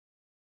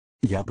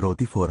Για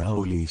πρώτη φορά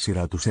όλη η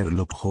σειρά του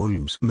Σέρλοκ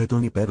Χολμς με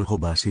τον υπέροχο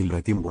Basil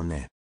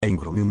Rathbone,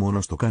 έγγρωμη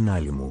μόνο στο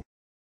κανάλι μου.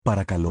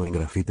 Παρακαλώ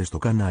εγγραφείτε στο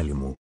κανάλι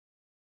μου.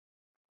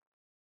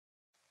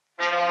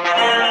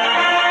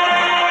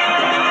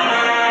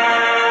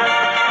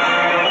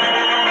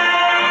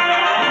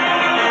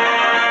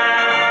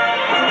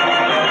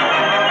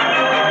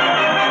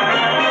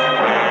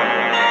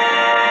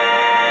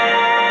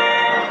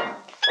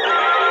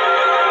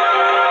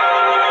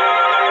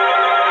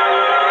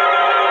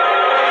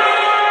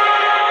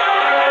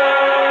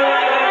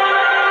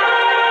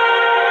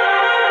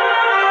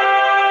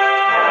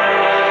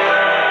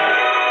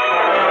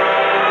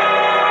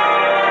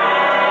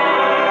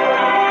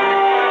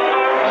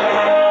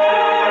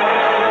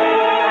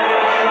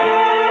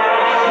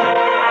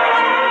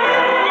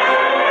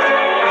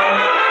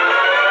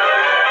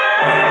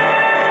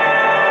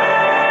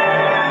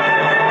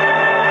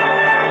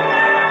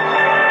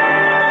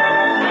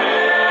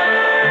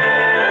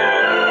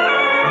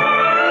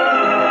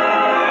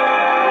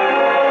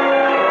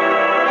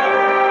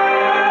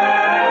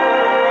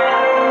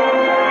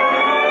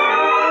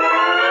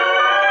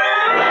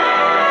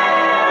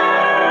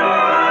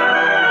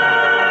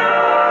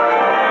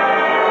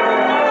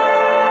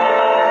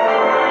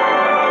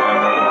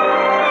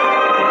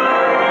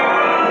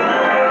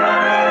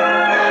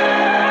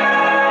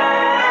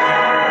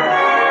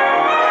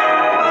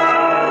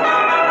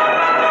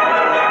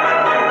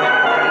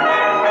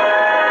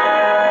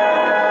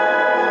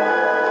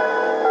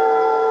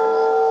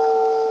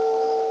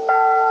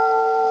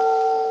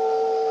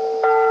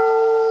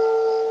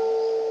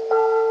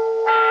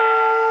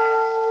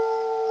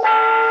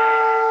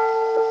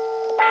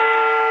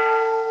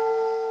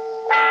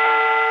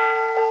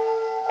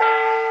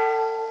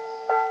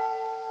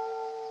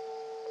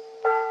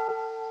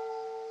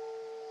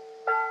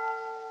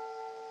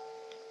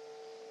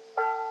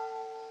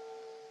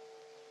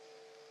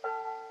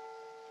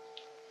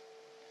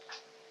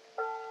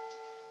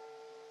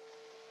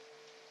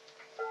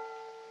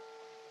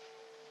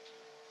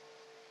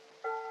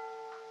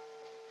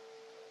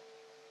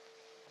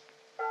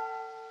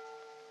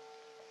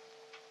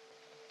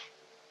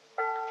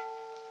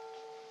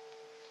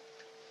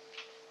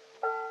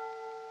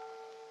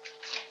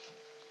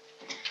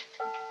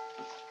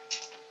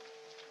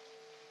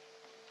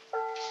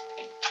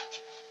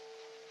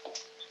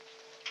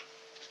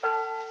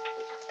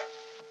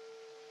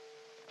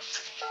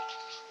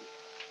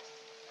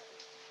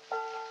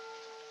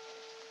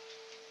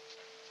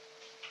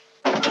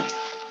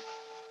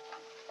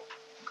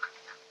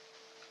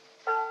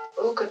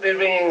 Who could be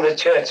ringing the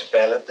church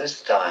bell at this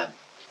time?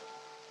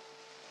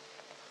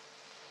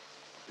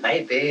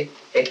 Maybe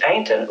it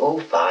ain't an ooh,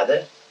 Father.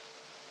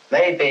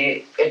 Maybe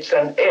it's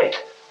an it.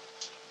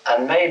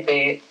 And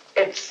maybe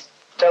it's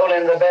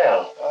tolling the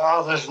bell.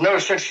 Oh, there's no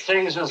such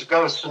things as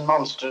ghosts and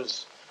monsters.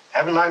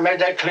 Haven't I made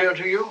that clear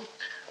to you?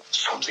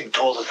 Something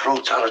tore the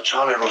throats out of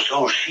Charlie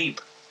Rousseau's sheep,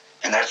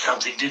 and that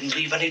something didn't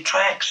leave any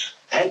tracks.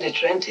 Andy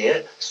Trent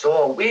here saw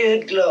a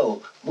weird glow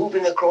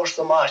moving across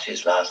the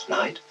marshes last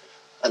night,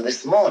 and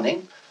this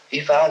morning he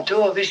found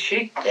 2 of his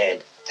sheep dead.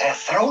 Their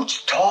throats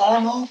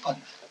torn open.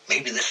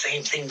 Maybe the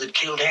same thing that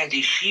killed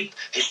Andy's sheep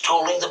is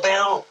tolling the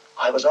bell.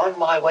 I was on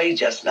my way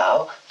just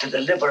now to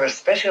deliver a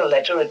special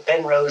letter at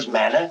Penrose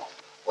Manor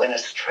when a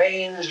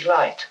strange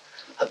light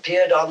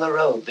appeared on the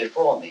road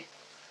before me,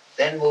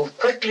 then moved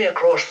quickly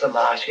across the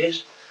marshes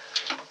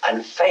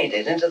and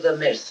faded into the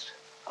mist.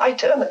 I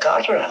turned the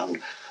cart around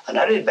and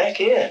hurried back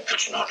here.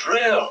 It's not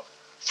real.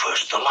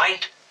 First the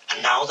light, and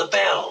now the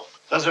bell.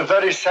 There's a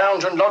very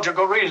sound and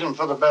logical reason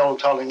for the bell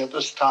tolling at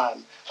this time,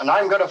 and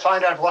I'm going to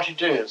find out what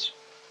it is.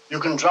 You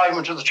can drive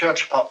me to the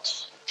church pots.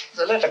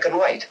 The letter can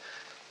wait.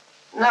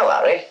 No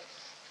hurry.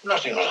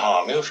 Nothing will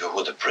harm you if you're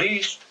with the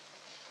priest.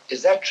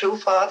 Is that true,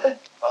 Father?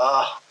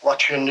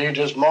 What you need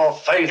is more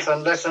faith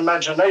and less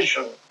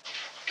imagination.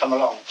 Come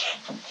along.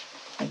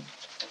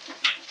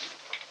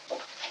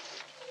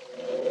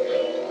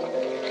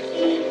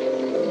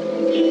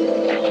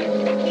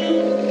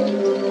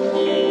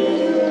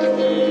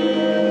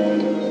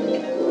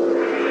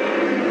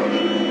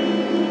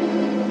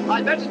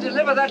 I'd better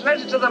deliver that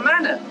letter to the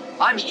manor.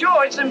 I'm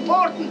sure it's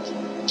important.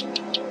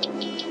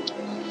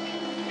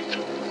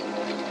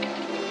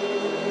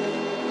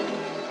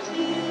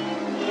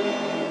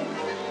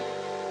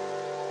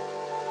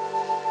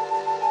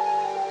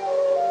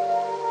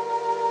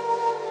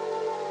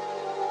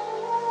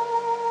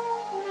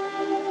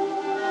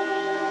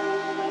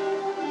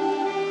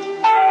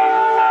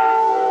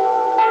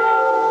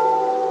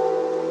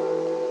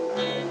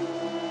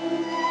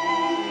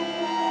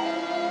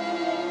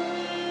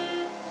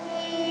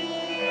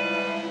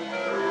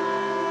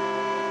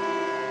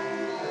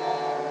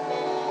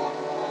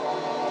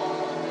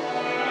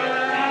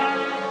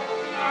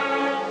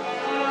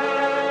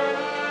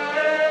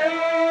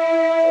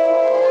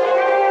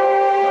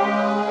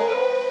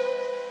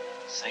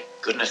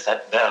 Goodness,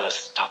 that bell has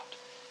stopped.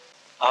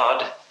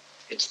 Odd,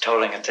 it's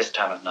tolling at this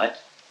time of night.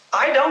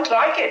 I don't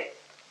like it.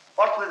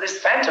 What with this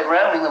phantom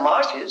roaming the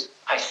marshes?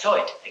 I saw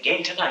it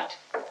again tonight.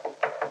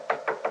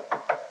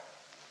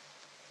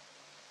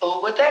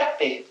 Who would that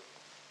be?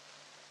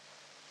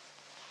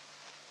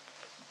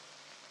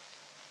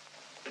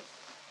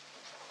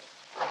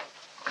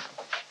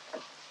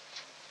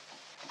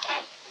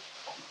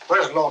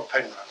 Where's Lord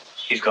Penrose?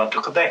 He's gone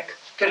to Quebec.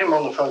 Get him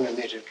on the phone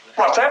immediately.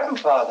 What's happened,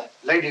 Father?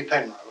 Lady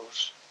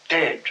Penrose,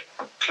 dead,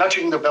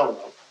 clutching the bell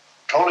rope,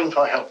 calling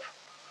for help.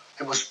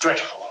 It was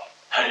dreadful.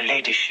 Her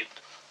ladyship.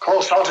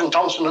 Call Sergeant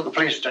Thompson at the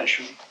police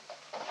station.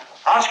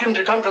 Ask him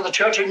to come to the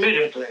church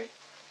immediately.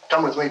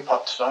 Come with me,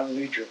 Potts. I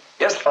need you.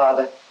 Yes,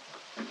 Father.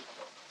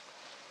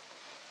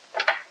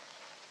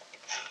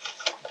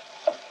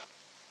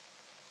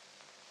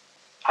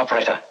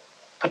 Operator,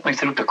 put me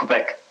through to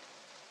Quebec.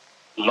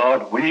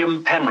 Lord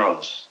William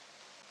Penrose.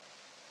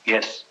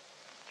 Yes,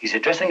 he's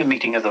addressing a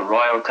meeting of the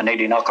Royal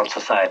Canadian Occult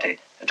Society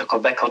at a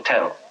Quebec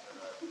hotel.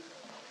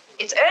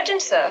 It's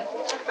urgent, sir.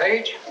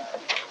 Page?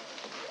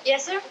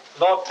 Yes, sir?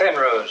 Mort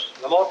Penrose.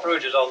 The Mort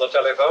Rouge is on the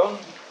telephone.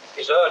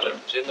 It's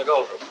urgent. It's in the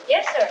gold room.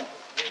 Yes, sir.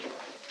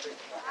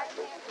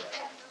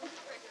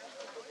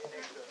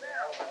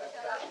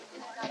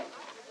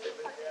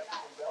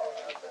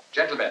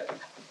 Gentlemen,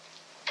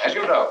 as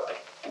you know,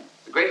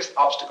 the greatest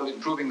obstacle in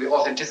proving the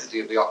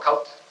authenticity of the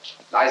occult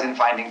lies in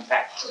finding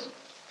facts.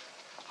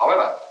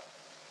 However,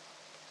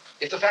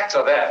 if the facts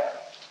are there,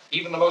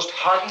 even the most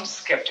hardened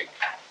skeptic,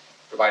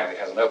 provided it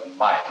has an open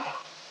mind,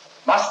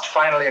 must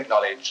finally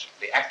acknowledge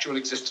the actual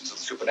existence of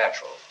the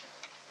supernatural.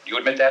 Do you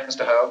admit that,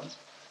 Mr. Holmes?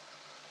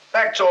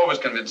 Facts are always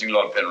convincing,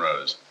 Lord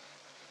Penrose.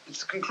 It's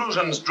the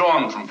conclusions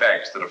drawn from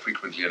facts that are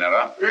frequently in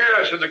error.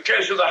 Yes, in the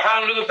case of the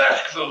Hound of the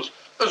Baskervilles,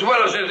 as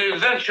well as in the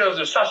adventure of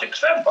the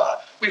Sussex Vampire,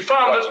 we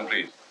found Watson,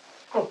 please.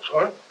 Oh,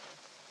 sorry.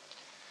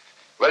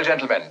 Well,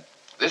 gentlemen,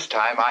 this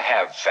time I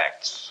have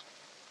facts.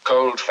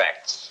 Cold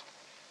facts.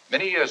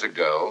 Many years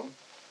ago,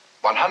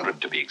 100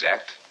 to be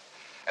exact,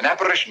 an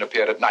apparition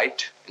appeared at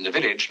night in the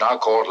village now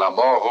called La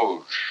Mort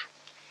Rouge.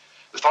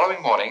 The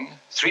following morning,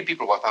 3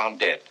 people were found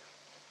dead,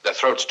 their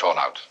throats torn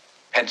out,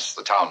 hence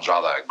the town's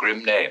rather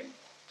grim name.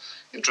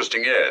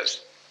 Interesting,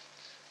 yes.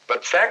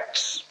 But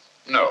facts?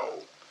 No.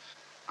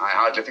 I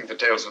hardly think the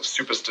tales of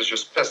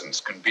superstitious peasants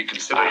can be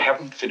considered... I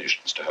haven't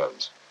finished, Mr.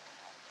 Holmes.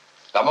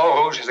 La Mort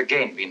Rouge has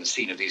again been the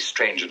scene of these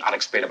strange and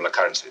unexplainable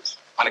occurrences.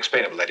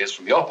 Unexplainable, that is,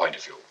 from your point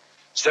of view.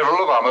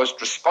 Several of our most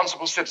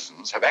responsible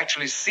citizens have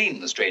actually seen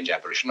the strange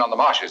apparition on the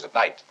marshes at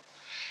night.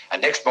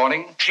 And next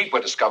morning, sheep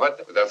were discovered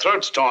with their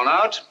throats torn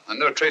out and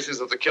no traces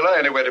of the killer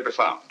anywhere to be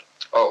found.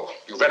 Oh,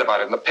 you read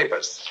about it in the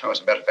papers. Oh,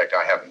 as a matter of fact,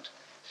 I haven't.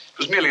 It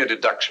was merely a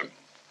deduction.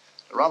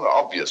 A rather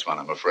obvious one,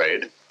 I'm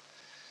afraid.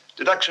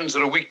 Deductions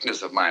are a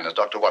weakness of mine, as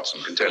Dr.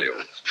 Watson can tell you.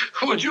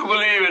 Would you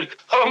believe it?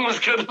 Holmes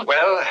could...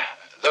 Well,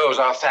 those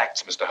are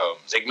facts, Mr.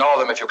 Holmes. Ignore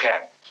them if you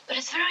can. But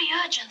it's very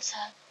urgent, sir.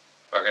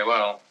 Okay,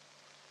 well,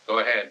 go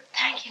ahead.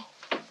 Thank you.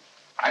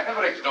 I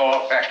never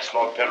ignore facts,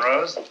 Lord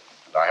Penrose. And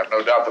I have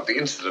no doubt that the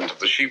incident of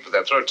the sheep with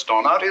their throats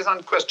torn out is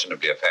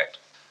unquestionably a fact.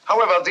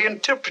 However, the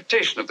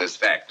interpretation of this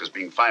fact as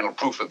being final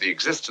proof of the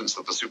existence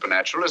of the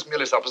supernatural is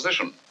merely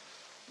supposition.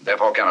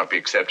 Therefore cannot be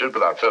accepted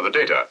without further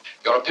data.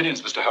 Your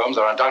opinions, Mr. Holmes,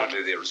 are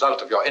undoubtedly the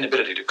result of your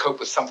inability to cope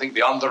with something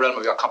beyond the realm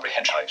of your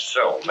comprehension.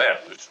 So, man.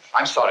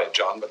 I'm sorry,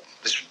 John, but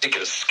this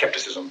ridiculous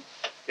skepticism...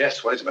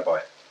 Yes, what is it, my boy?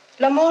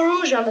 La Mort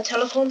Rouge on the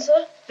telephone,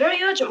 sir.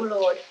 Very urgent, my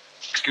lord.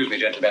 Excuse me,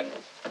 gentlemen.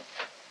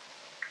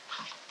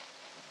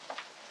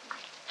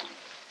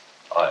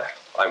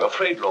 I'm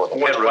afraid, Lord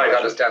Penrose... quite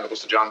understandable,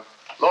 Mr. John.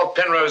 Lord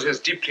Penrose is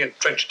deeply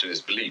entrenched in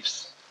his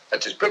beliefs.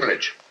 That's his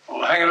privilege.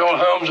 Oh, hang it all,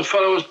 Holmes, the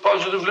fellow was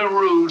positively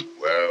rude.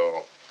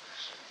 Well,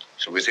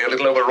 shall we see a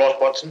little over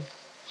Roth, Watson?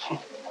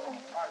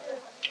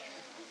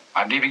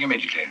 I'm leaving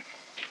immediately.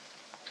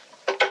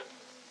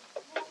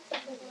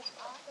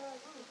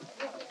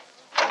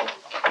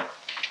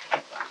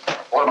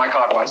 Order my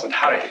card, Watson.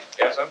 Hurry.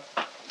 Yes, sir.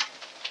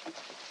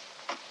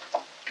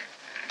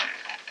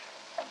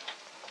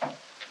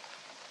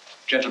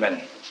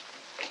 Gentlemen,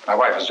 my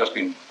wife has just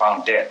been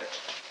found dead.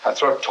 Her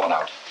throat torn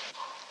out.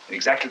 In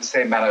exactly the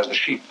same manner as the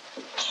sheep.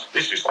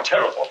 This is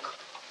terrible.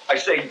 I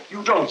say,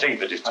 you don't think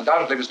that it's...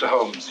 Undoubtedly, Mr.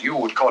 Holmes, you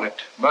would call it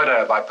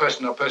murder by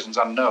person or persons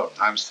unknown.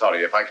 I'm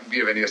sorry. If I can be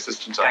of any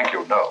assistance... Thank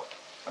you, no.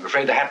 I'm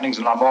afraid the happenings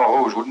in La Mort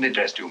Rouge wouldn't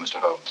interest you, Mr.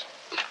 Holmes.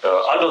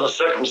 Under the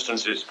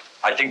circumstances,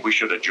 I think we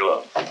should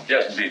adjourn.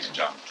 Yes, indeed, Sir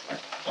John.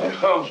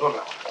 Holmes, what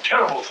a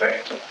terrible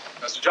thing.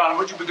 Mr. John,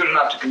 would you be good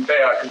enough to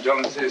convey our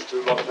condolences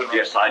to Lord Penrose?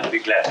 Yes, I'd be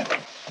glad.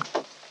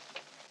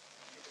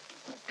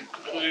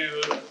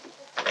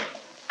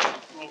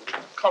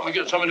 Can't we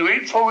get something to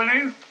eat before we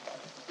leave?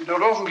 You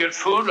don't often get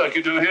food like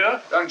you do here.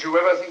 Don't you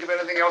ever think of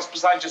anything else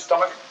besides your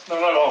stomach? No,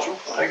 not often.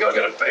 I go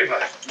get a paper.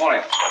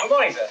 Morning. Good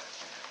morning, sir.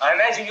 I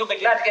imagine you'll be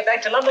glad to get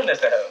back to London,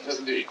 Mr. Holmes. Yes,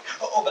 indeed.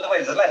 Oh, by the way,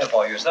 there's a letter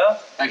for you, sir.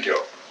 Thank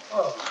you.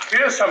 Oh,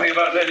 here's something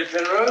about Lady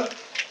Penrose.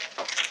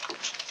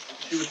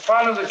 She was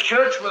found in the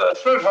church with her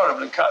throat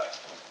horribly cut.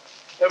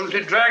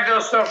 Evidently dragged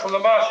herself from the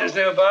marshes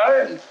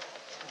nearby and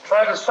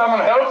tried to summon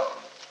help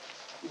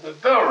with a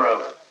bell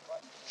rope.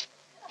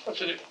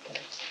 What's it?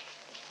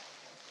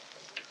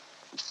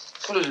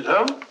 What is it,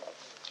 Holmes?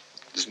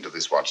 Listen to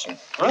this, Watson.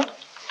 Huh?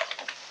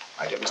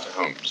 My dear Mr.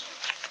 Holmes,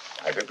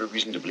 I have every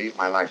reason to believe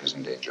my life is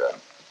in danger.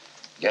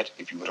 Yet,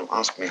 if you were to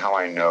ask me how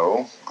I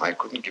know, I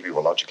couldn't give you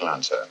a logical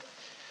answer.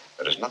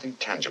 There is nothing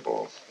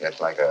tangible, yet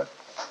like a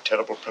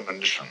terrible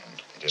premonition,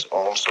 it is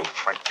all so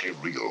frightfully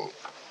real.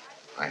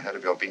 I heard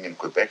of your being in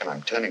Quebec, and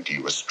I'm turning to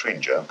you, a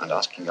stranger, and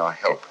asking your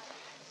help,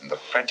 in the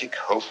frantic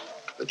hope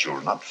that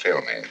you'll not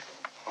fail me.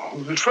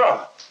 Who's it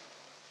from?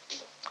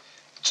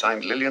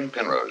 Signed Lady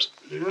Penrose.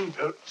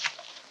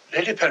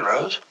 Lady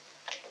Penrose?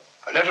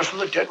 A letter from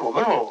the dead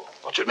woman? Oh,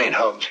 what's it mean,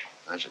 Holmes?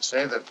 I should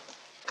say that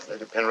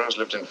Lady Penrose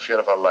lived in fear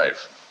of her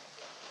life.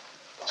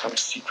 Some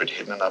secret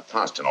hidden in her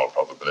past, in all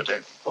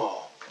probability.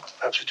 Oh,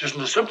 perhaps it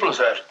isn't as simple as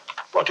that.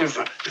 What if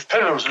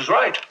Penrose is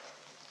right?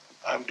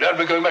 I'm glad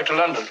we're going back to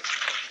London.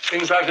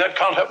 Things like that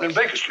can't happen in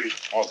Baker Street.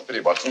 Oh, it's a pity,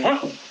 Watson. Huh?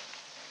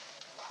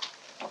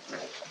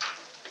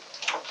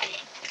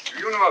 Do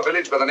you know a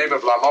village by the name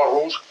of Mort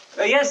Rouge?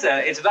 Yes, sir.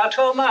 It's about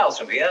 12 miles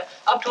from here,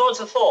 up towards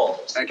the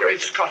falls. Thank you.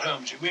 Great Scott,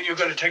 Holmes. You mean you're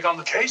going to take on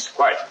the case?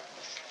 Quite.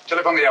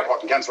 Telephone the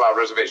airport and cancel our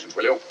reservations,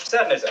 will you?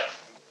 Certainly, sir.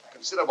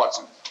 Consider,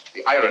 Watson,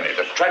 the irony,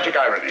 the tragic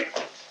irony.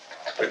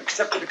 We've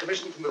accepted a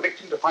commission from the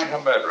victim to find her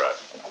murderer.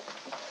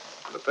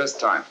 For the first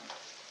time,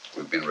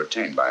 we've been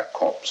retained by a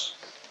corpse.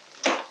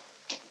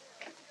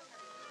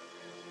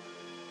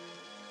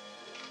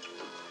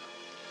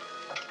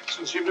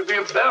 Doesn't seem to be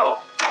a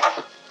bell.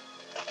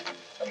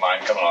 Never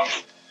mind, come along.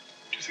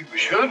 Do you think we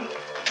should?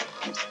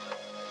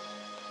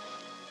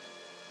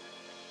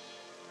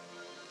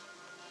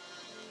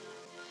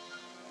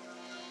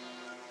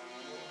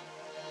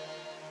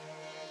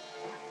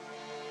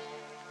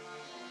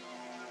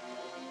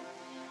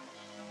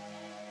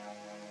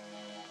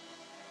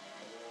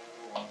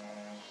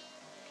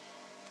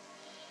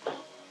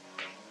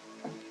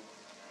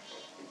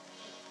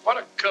 What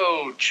a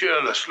cold,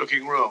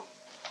 cheerless-looking room.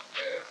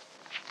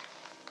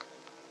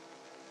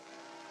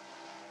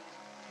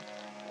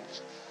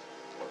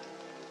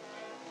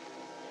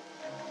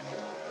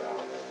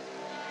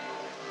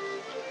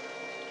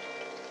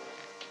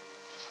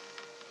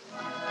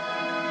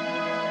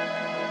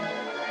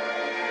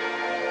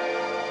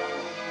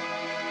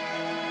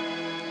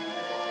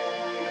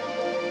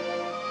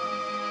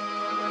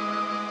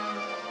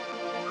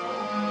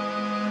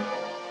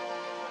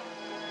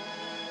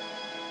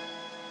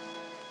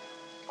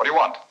 What do you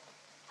want?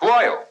 Who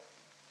are you?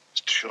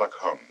 Mr. Shelock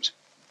Holmes.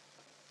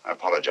 I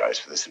apologize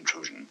for this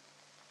intrusion.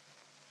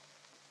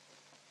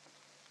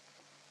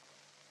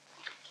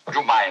 Would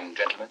you mind,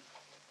 gentlemen?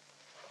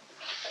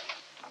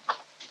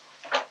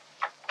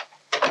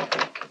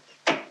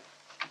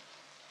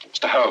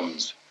 Mr.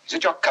 Holmes, is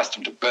it your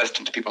custom to burst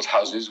into people's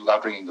houses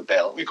without ringing the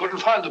bell? We couldn't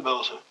find the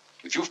bell, sir.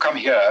 If you've come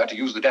here to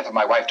use the death of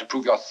my wife to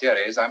prove your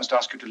theories, I must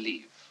ask you to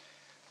leave.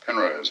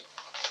 Penrose.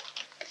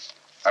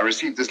 I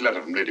received this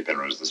letter from Lady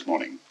Penrose this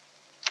morning.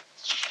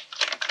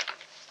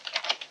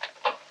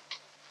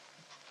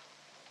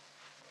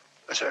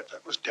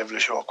 That was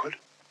devilish awkward.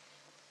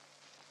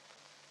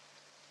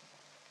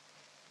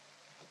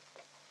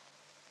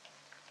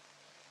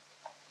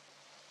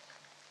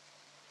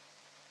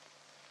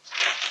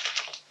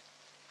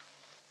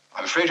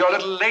 I'm afraid you're a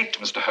little late,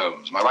 Mr.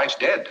 Holmes. My wife's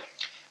dead.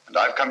 And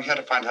I've come here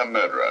to find her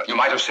murderer. You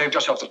might have saved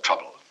yourself the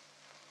trouble.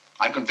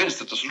 I'm convinced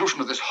that the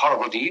solution of this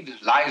horrible deed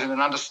lies in an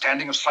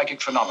understanding of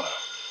psychic phenomena.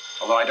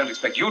 Although I don't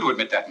expect you to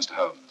admit that, Mr.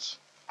 Holmes.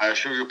 I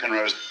assure you,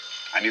 Penrose,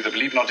 I neither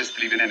believe nor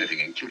disbelieve in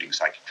anything, including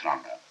psychic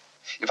phenomena.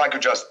 If I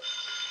could just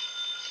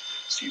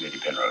see Lady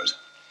Penrose,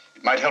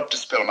 it might help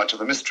dispel much of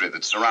the mystery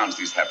that surrounds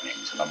these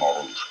happenings in the Mort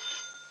Rouge.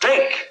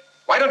 Drake!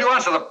 Why don't you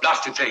answer the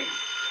blasted thing?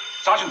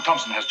 Sergeant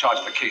Thompson has charge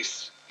of the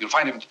case. You'll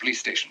find him at the police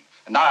station.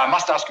 And now I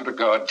must ask you to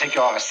go and take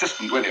your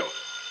assistant with you.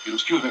 You'll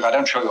excuse me if I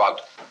don't show you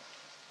out.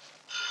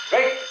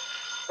 Drake!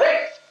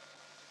 Drake!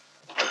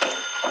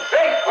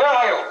 Drake, where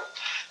are you?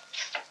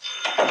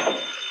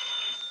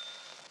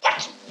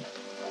 Watson!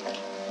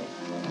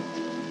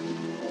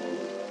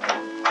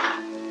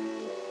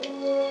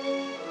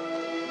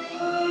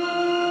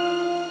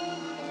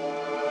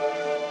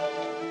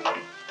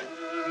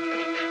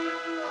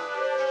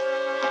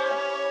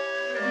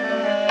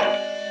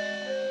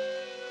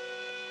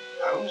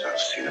 I've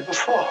seen it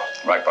before.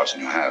 Right, Watson,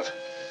 you have.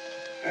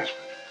 Yes,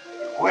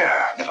 but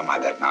where? Never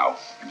mind that now.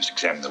 We must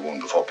examine the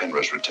wound before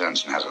Penrose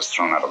returns and has us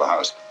thrown out of the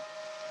house.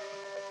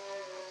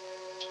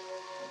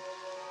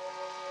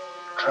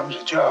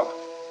 Clumsy job.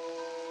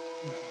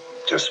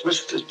 Just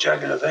missed the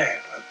jugular vein.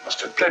 It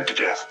must have bled to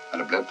death.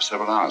 And it bled for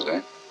several hours,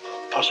 eh?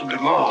 Possibly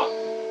more.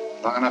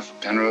 Long enough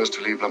for Penrose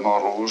to leave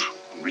Mort Rouge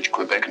and reach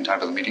Quebec in time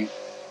for the meeting?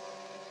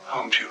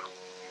 Holmes, you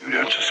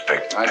don't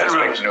suspect I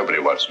Penrose? suspect nobody,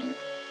 Watson.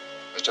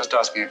 I was just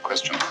asking a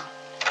question.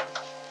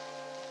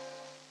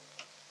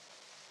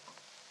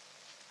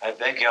 I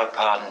beg your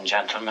pardon,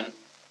 gentlemen.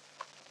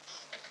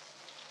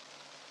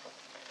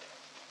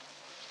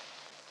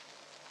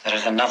 There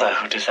is another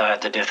who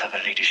desired the death of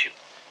her ladyship.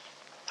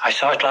 I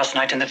saw it last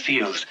night in the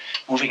fields,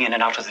 moving in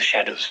and out of the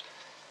shadows.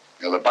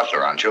 You're the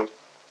butler, aren't you?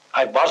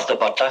 I was the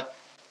butler.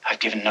 I've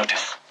given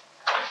notice.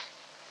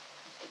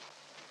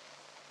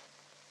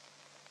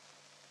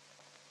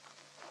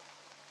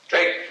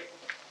 Drake!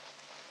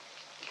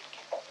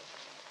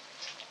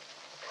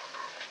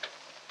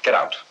 Get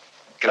out.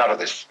 Get out of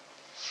this.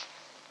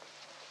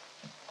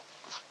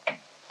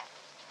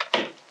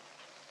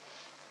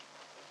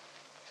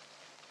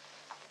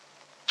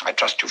 I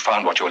trust you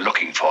found what you were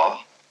looking for.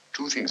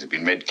 Two things have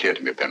been made clear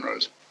to me,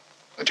 Penrose.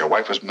 That your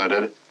wife was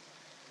murdered,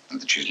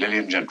 and that she's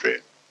Lillian Gentry.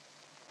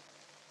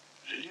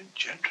 Lillian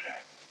Gentry?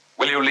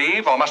 Will you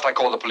leave, or must I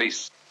call the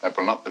police? That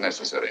will not be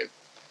necessary.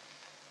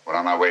 We're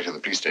on our way to the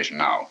police station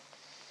now.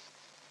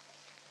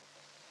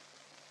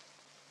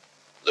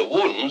 The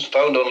wounds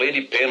found on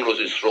Lady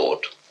Penrose's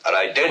throat are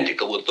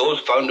identical with those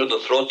found on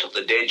the throats of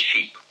the dead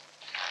sheep.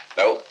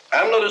 Now,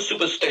 I'm not a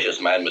superstitious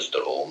man,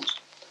 Mr. Holmes,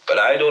 but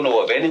I don't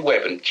know of any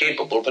weapon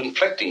capable of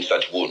inflicting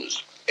such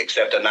wounds,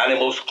 except an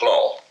animal's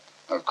claw.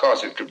 Of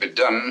course, it could be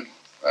done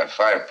by a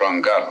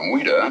five-pronged garden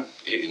weeder.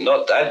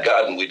 Not that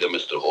garden weeder,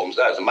 Mr. Holmes,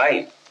 that's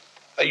mine.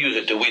 I use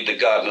it to weed the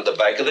garden at the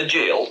back of the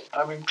jail.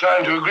 I'm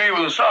inclined to agree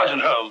with the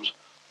Sergeant, Holmes.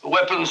 A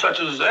weapon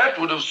such as that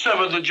would have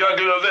severed the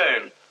jugular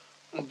vein,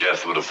 and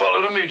death would have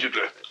followed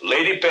immediately.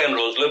 Lady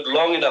Penrose lived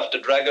long enough to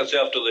drag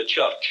herself to the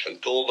church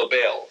and toll the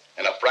bell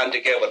in a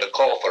frantic effort to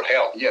call for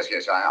help. Yes,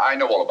 I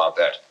know all about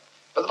that.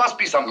 But there must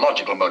be some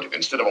logical motive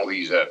instead of all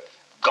these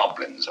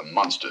goblins and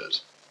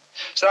monsters.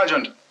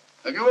 Sergeant,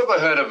 have you ever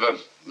heard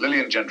of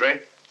Lillian Gentry?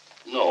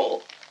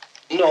 No,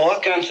 I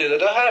can't say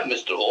that I have,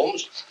 Mr.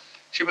 Holmes.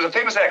 She was a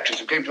famous actress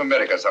who came to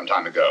America some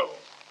time ago.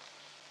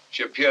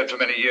 She appeared for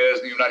many years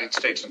in the United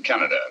States and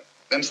Canada.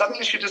 Then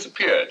suddenly she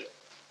disappeared.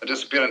 Her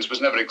disappearance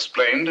was never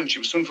explained, and she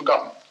was soon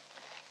forgotten.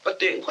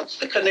 But what's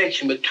the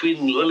connection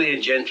between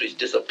Lillian Gentry's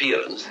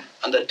disappearance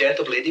and the death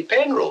of Lady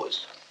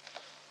Penrose?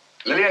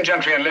 Lillian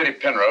Gentry and Lady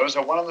Penrose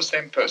are one and the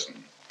same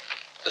person.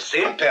 The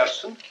same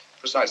person?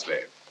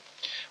 Precisely.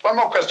 One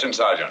more question,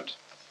 Sergeant.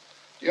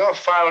 Do your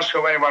files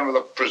show anyone with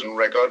a prison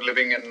record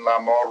living in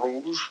Mort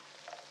Rouge?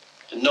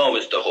 No,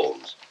 Mr.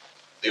 Holmes.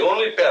 The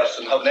only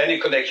person having any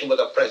connection with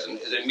a prison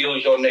is Emile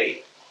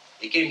Journet.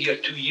 He came here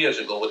 2 years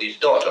ago with his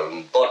daughter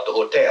and bought the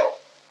hotel.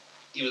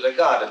 He was a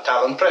guard at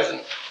Talon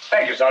Prison.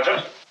 Thank you,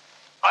 Sergeant.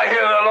 I hear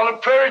there are a lot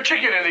of prairie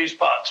chicken in these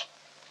parts.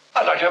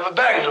 I'd like to have a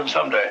bag of them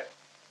someday.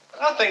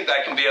 I think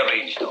that can be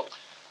arranged, though.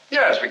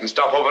 Yes, we can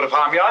stop over to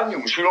farmyard and you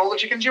can shoot all the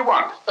chickens you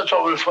want. That's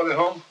all very funny,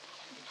 Holmes.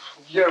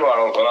 Here you are,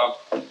 old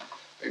fellow.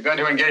 We're going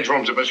to engage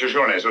rooms at Monsieur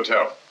Journet's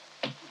hotel.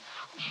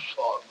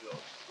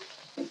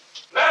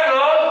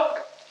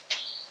 Landlord!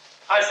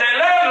 I say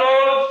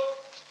landlord!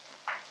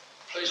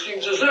 Place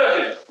seems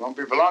deserted. Won't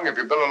be for long if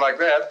you build it like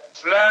that.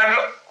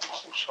 Landlord!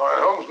 Oh,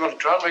 sorry, Holmes. Going to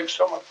try and make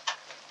summer.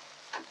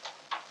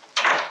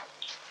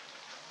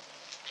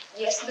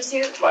 Yes,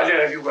 monsieur. My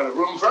dear, have you got a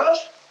room for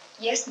us?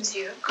 Yes,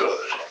 monsieur.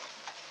 Good.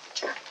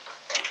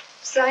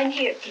 Sign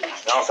here, please.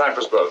 I'll sign for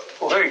us both.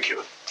 Oh, thank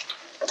you.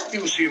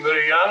 You seem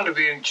very young to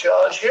be in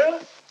charge here.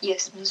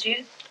 Yes,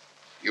 monsieur.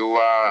 You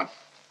are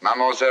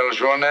Mademoiselle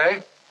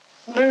Journet?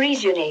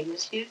 Marie's your name,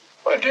 monsieur.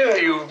 My dear,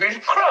 you've been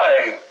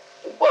crying.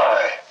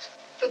 Why?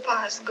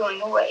 Papa's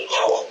going away.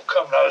 Oh,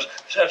 come now. Is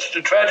that such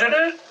a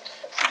tragedy?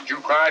 Did you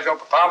cry if your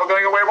papa were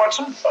going away,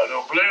 Watson? I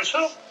don't believe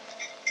so.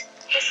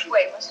 This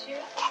way, monsieur.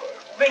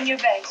 Bring your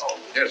bags. Oh,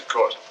 yes, of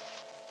course.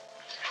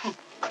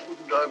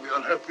 Wouldn't I be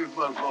unhappy if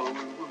my father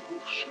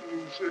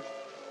would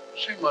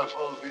see my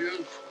father here?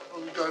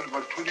 He died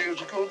about 20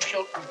 years ago in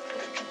Shelton.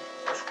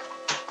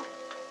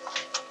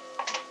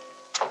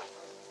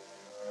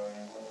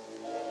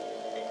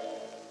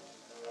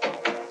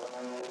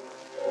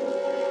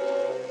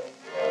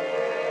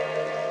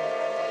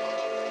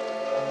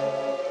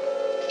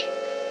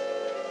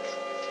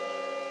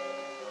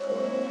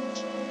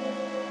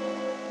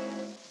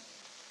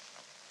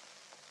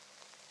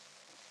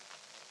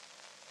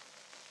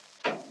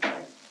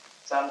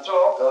 Some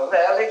talk of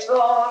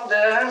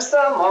Alexander,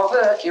 some of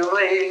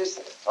Hercules,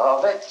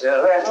 of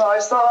Hector and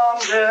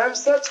Lysander,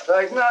 such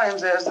like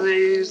names as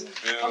these.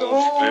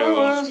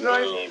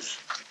 Bills.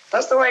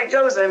 That's the way it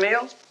goes,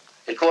 Emile.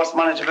 It costs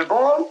money to be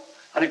born,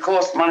 and it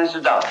costs money to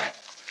die.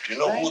 Do you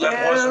know who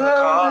that was in the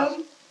car?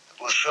 It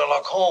was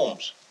Sherlock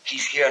Holmes.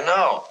 He's here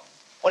now.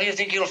 What do you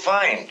think he'll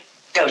find?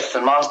 Ghosts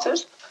and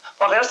monsters?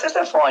 What else is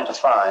there for him to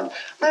find?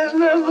 There's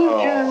nothing.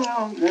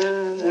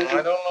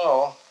 I don't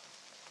know.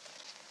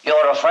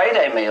 You're afraid,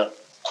 Emile?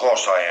 Of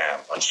course I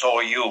am, and so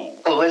are you.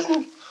 Who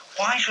isn't?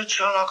 Why should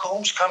Sherlock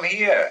Holmes come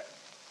here?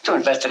 To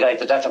investigate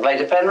the death of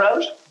Lady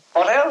Penrose.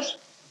 What else?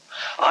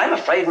 I'm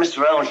afraid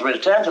Mr. Holmes will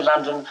return to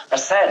London a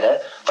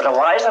sadder but a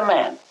wiser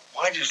man.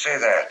 Why'd you say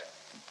that?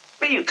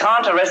 Well, you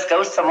can't arrest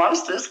ghosts and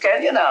monsters,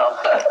 can you now?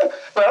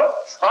 Well,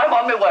 I'm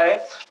on my way.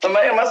 The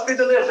mail must be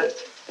delivered.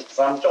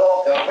 Some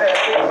talk of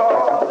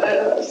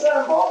Hercules,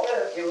 some of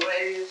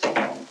Hercules.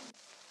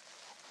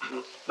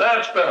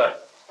 That's better.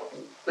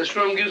 This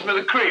room gives me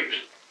the creeps.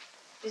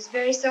 It is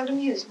very seldom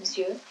used,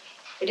 monsieur.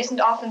 It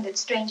isn't often that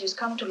strangers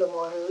come to Le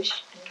Mort Rouge,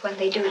 and when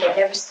they do, they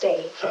never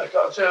stay. I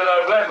can't say that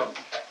I blame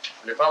them.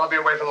 Will your father be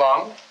away for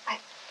long?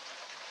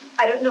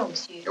 I don't know,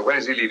 monsieur. When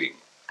is he leaving?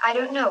 I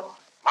don't know.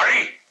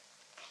 Marie!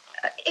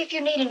 If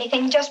you need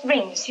anything, just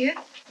ring, monsieur.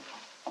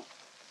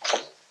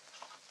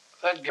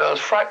 That girl's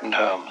frightened,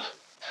 Holmes.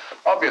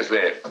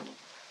 Obviously.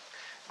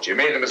 She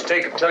made the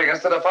mistake of telling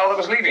us that her father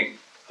was leaving.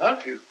 Huh?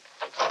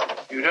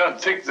 You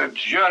don't think that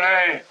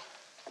Journey...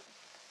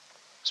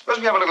 Suppose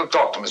we have a little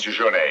talk to Monsieur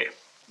Journey.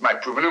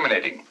 Might prove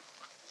illuminating.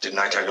 Didn't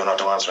I tell you not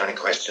to answer any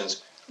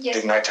questions? Yes.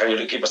 Didn't I tell you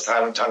to keep a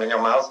silent tongue in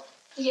your mouth?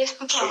 Yes,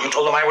 Papa. So you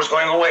told them I was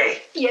going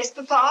away? Yes,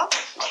 Papa.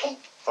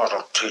 Thought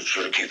I'll teach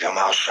you to keep your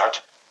mouth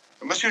shut.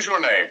 Monsieur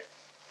Journey,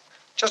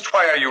 just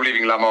why are you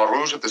leaving La Mort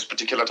Rouge at this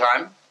particular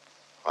time?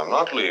 I'm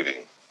not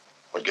leaving.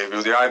 What gave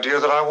you the idea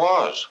that I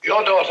was?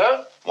 Your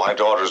daughter? My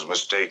daughter's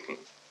mistaken.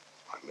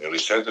 I merely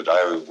said that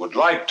I would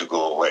like to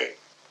go away.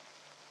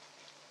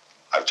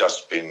 I've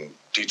just been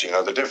teaching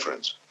her the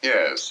difference.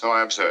 Yes, so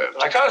I observed.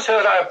 I can't say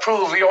that I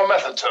approve of your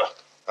method, sir.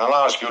 I'll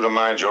ask you to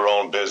mind your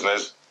own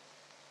business.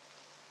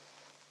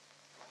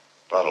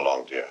 Run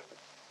along, dear.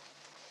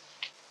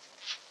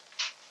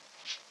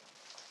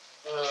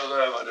 Oh,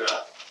 there, my dear.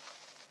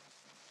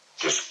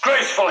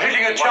 Disgraceful,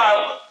 hitting a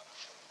child.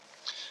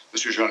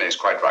 Monsieur Journey is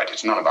quite right.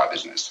 It's none of our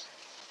business.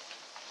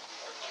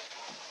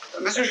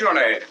 Monsieur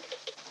Journey,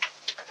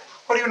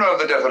 what do you know of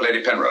the death of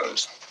Lady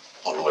Penrose?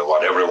 Only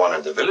what everyone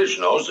in the village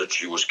knows, that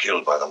she was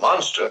killed by the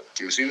monster.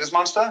 You seen this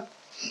monster?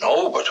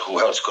 No, but who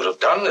else could have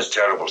done this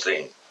terrible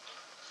thing?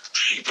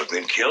 Sheep have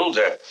been killed,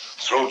 their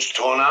throats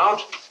torn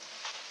out.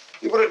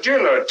 You were a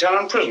jailer at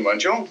town prison,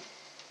 weren't you?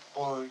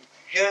 Oh,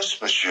 yes,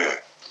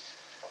 monsieur.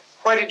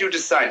 Why did you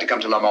decide to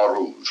come to La Mort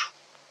Rouge?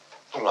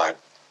 Well, I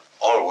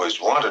always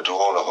wanted to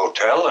own a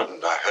hotel,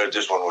 and I heard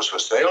this one was for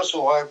sale,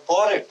 so I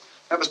bought it.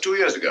 That was 2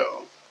 years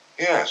ago.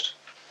 Yes.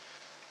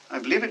 I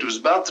believe it was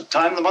about the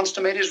time the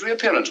monster made his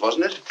reappearance,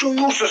 wasn't it? Do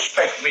you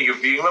suspect me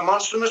of being the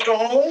monster, Mr.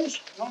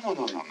 Holmes?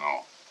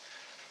 No.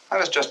 I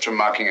was just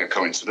remarking a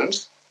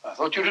coincidence. I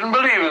thought you didn't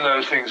believe in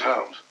those things,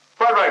 Holmes.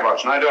 Quite right,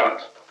 Watson, I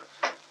don't.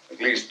 At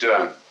least,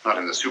 not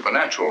in the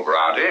supernatural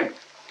variety.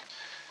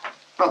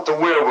 Not the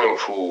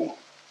werewolf who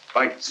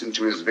bites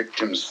into his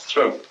victim's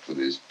throat with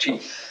his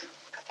teeth.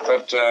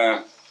 But,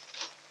 a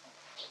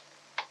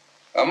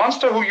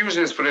monster who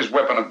uses for his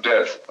weapon of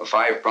death a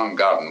 5-pronged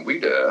garden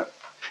weeder.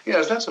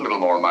 Yes, that's a little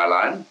more in my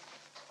line.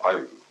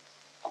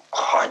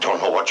 I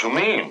don't know what you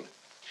mean.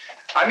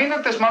 I mean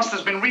that this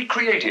monster's been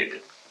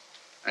recreated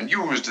and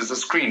used as a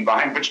screen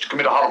behind which to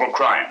commit a horrible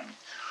crime.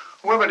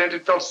 Whoever did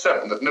it felt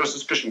certain that no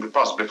suspicion could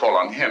possibly fall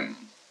on him.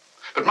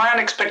 But my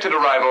unexpected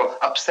arrival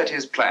upset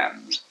his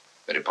plans.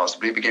 Very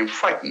possibly he became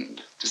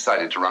frightened,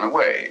 decided to run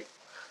away.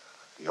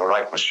 You're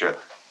right, monsieur.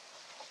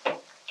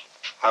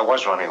 I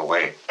was running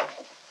away.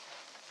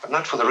 But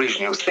not for the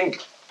reason you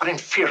think, but in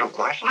fear of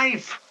my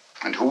life.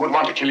 And who would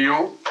want to kill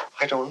you?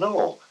 I don't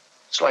know.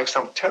 It's like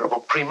some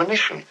terrible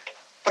premonition.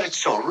 But it's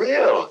so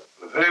real.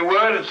 The very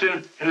word it's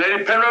in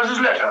Lady Penrose's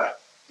letter.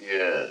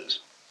 Yes.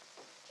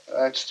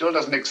 That still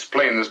doesn't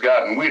explain this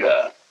garden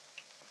weeder.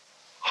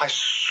 I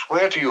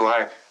swear to you,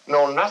 I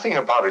know nothing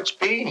about its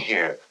being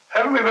here.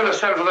 Haven't we better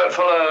send for that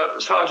fellow,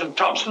 Sergeant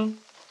Thompson?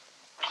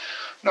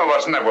 No,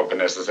 Watson, that won't be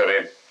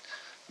necessary.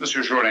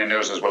 Monsieur Journey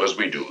knows as well as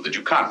we do that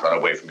you can't run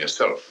away from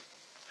yourself.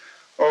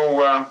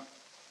 Oh,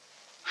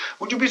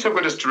 would you be so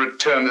good as to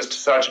return this to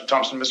Sergeant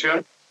Thompson,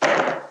 monsieur?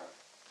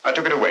 I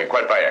took it away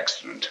quite by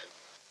accident.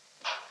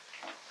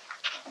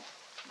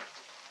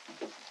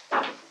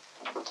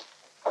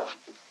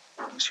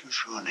 Monsieur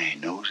Journey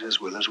knows as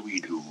well as we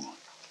do.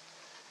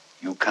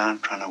 You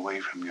can't run away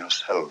from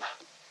yourself.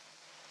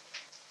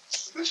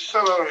 This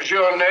fellow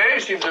Journey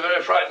seems a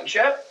very frightened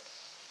chap.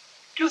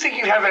 Do you think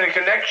he'd have any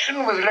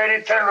connection with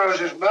Lady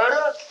Penrose's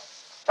murder?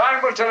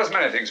 Time will tell us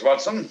many things,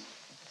 Watson.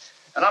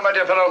 And now, my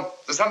dear fellow,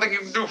 there's something you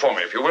can do for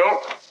me, if you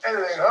will.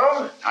 Anything,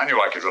 Holmes? I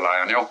knew I could rely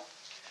on you.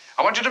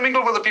 I want you to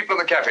mingle with the people in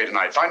the cafe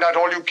tonight. Find out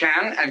all you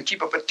can and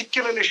keep a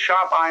particularly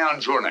sharp eye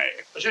on Journey.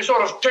 As you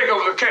sort of take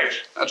over the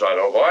case. That's right,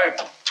 old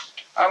boy.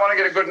 I want to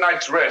get a good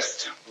night's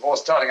rest before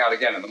starting out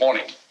again in the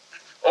morning.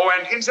 Oh,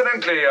 and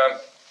incidentally,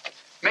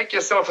 make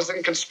yourself as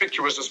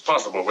inconspicuous as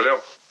possible, will you?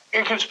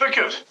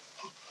 Inconspicuous?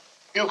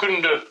 You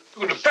can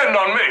depend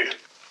on me.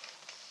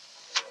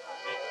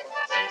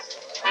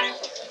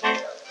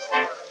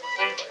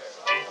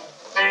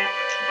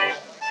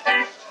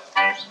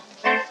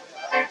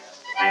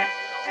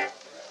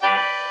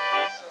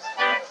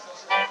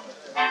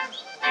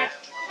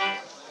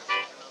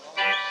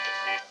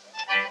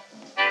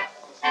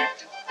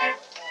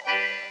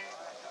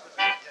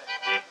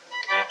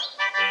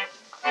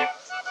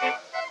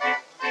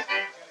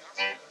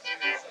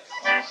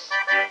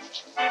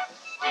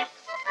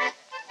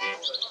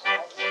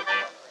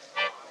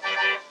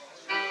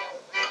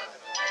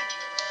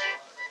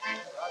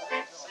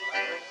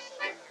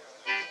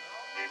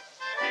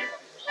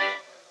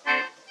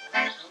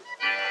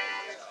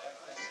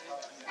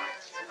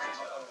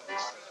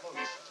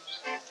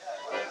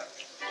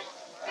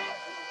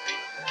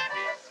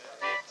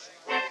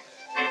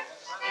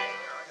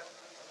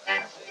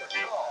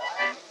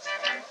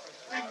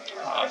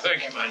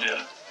 Thank you, my dear.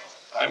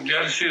 I'm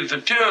glad to see that the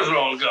tears are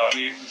all gone. Are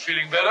you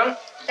feeling better?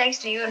 Thanks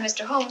to you and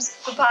Mr. Holmes,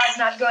 Papa's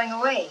not going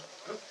away.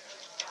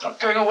 Not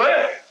going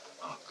away?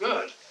 Oh,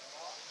 good.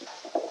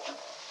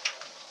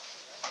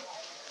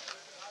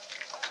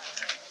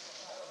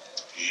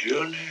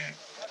 Journey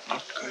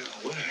not going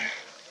away.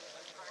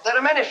 There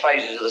are many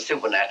phases of the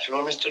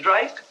supernatural, Mr.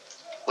 Drake.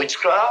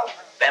 Witchcraft,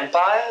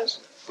 vampires,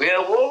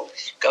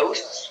 werewolves,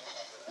 ghosts,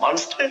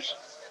 monsters.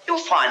 You'll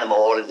find them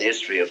all in the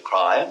history of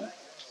crime.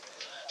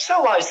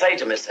 So I say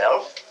to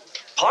myself,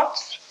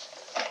 Potts,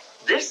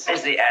 this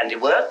is the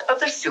handiwork of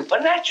the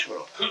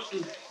supernatural.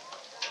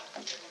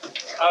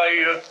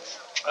 I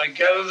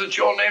gather that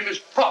your name is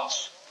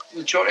Potts,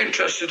 that you're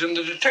interested in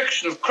the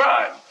detection of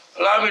crime.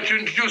 Allow me to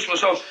introduce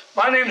myself.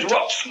 My name's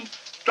Watson,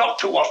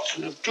 Dr.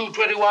 Watson of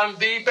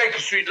 221B Baker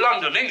Street,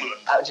 London,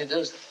 England. How'd you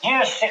do, sir?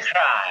 Here's the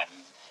crime.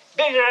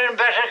 Bigger and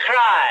better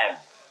crime.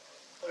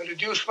 I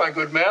deduce, my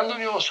good man, that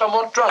you're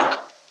somewhat drunk.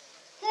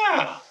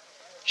 No.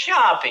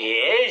 Sharp he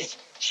is,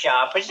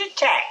 sharp as a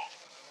tack,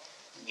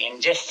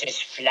 and just as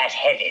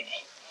flat-headed.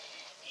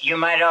 You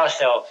might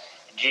also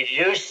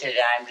deduce that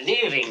I'm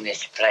leaving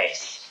this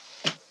place.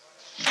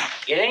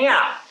 Getting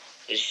out.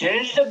 As soon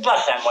as the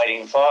bus I'm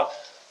waiting for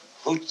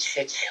hoots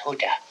its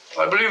hooter.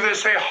 I believe they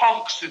say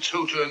honks its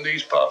hooter in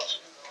these parts.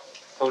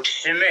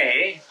 Hoots to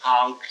me,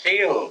 honk to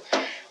you.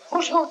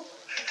 Hoot, hoot.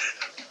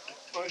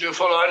 My dear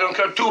fellow, I don't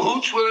care two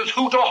hoots whether it's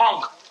hoot or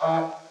honk.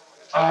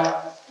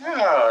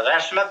 Oh,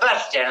 that's my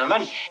bus,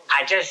 gentlemen.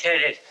 I just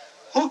heard it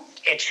hoot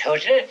its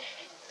hooter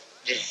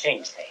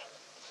distinctly.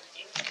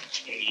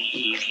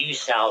 If you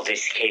solve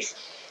this case,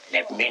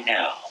 let me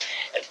know.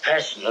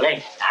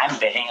 Personally, I'm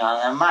betting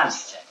on the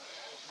monster.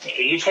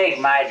 You take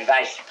my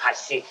advice,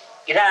 Patsy.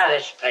 Get out of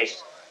this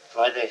place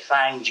before they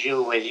find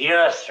you with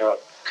your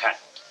throat cut.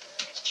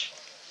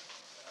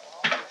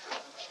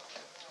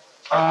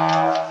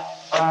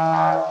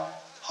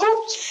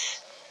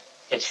 Hoots!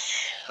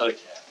 It's hooter.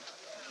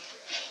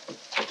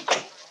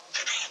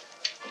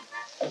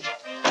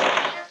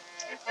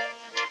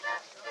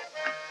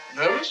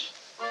 Nervous?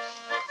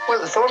 Well,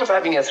 the thought of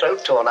having your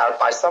throat torn out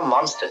by some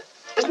monster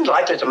isn't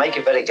likely to make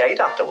you very gay,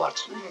 Dr.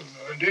 Watson.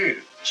 Indeed.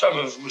 Some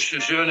of Monsieur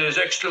Journet's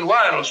excellent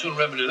wine will soon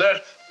remedy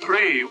that.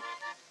 Marie,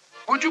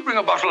 would you bring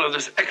a bottle of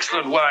this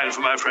excellent wine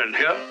for my friend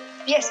here?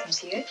 Yes,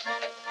 monsieur.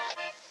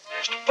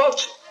 Mr.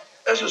 Potts,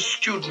 as a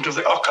student of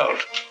the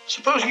occult,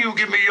 supposing you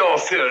give me your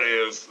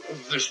theory of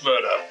this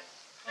murder.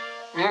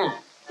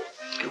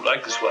 You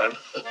like this wine?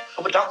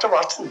 Oh, but Dr.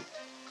 Watson,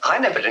 I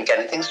never drink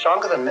anything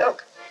stronger than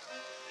milk.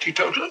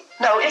 Teetotaler?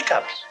 No,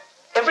 hiccups.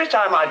 Every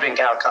time I drink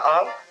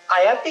alcohol,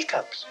 I have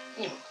hiccups.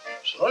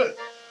 Sorry.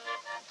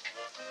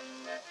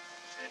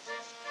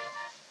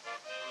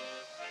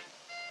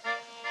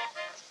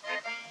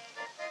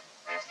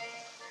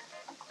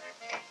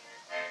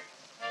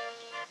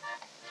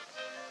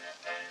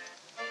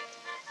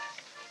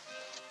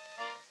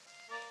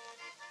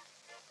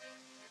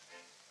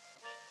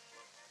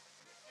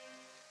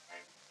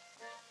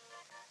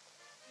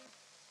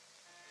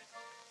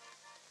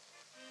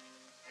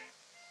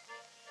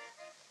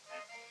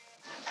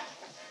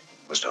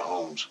 Mr.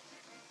 Holmes.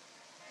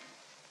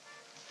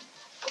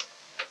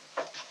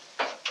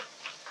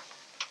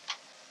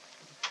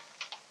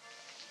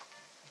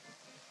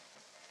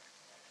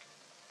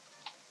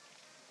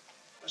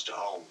 Mr.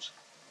 Holmes.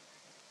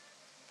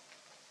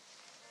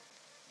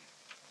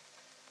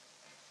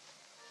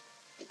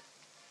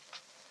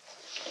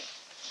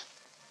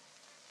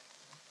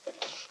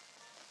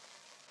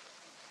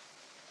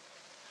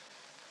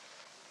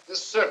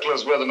 This circle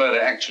is where the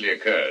murder actually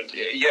occurred.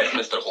 Yes,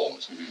 Mr.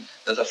 Holmes.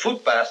 There's a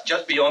footpath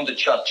just beyond the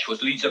church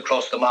which leads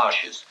across the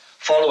marshes.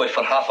 Follow it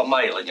for half a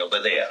mile and you'll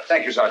be there.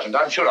 Thank you, Sergeant.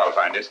 I'm sure I'll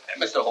find it.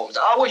 Mr. Holmes,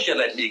 I wish you'd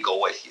let me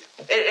go with you.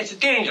 It's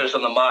dangerous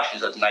on the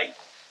marshes at night.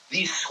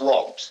 These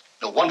swamps,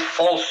 one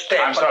false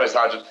step. I'm sorry,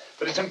 Sergeant,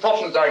 but it's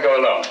important that I go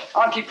alone.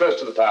 I'll keep close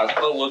to the path.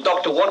 Well, will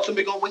Dr. Watson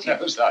be going with you?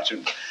 No,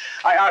 Sergeant.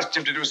 I asked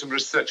him to do some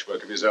research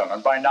work of his own,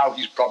 and by now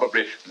he's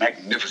probably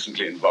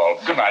magnificently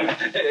involved. Good night.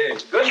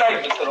 Good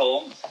night, Mr.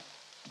 Holmes.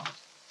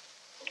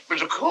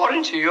 But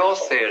according to your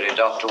theory,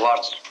 Dr.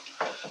 Watson,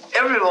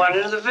 everyone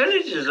in the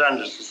village is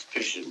under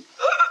suspicion.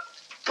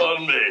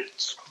 Pardon me.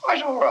 It's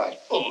quite all right.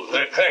 Oh,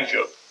 thank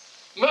you.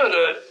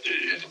 Murder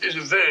is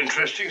a very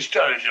interesting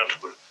study,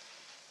 gentlemen.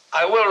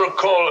 I well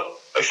recall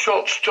a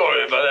short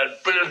story by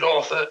that brilliant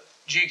author,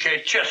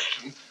 G.K.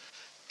 Chesterton,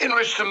 in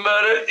which the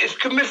murder is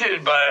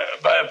committed by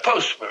a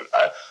postman.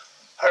 I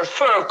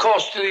refer, of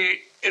course, to The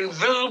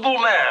Invisible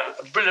Man,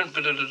 a brilliant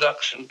bit of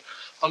deduction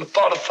on the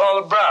part of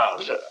Father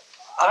Brown.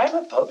 I'm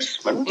a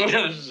postman.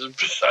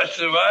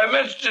 Precisely why I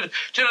mentioned it,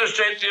 to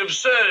illustrate the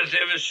absurdity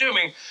of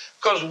assuming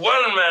because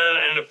one man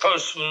in a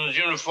postman's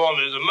uniform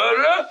is a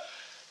murderer,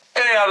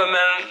 any other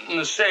man in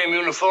the same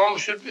uniform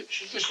should be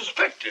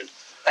suspected.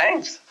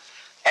 Thanks.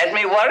 Had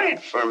me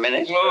worried for a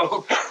minute.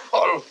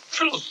 Oh,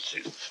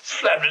 Philistine,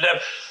 flabbed it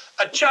up.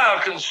 A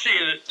child can see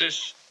that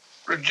this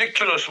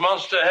ridiculous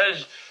monster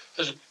has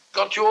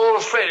got you all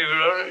afraid of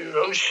your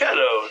own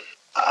shadow.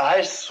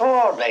 I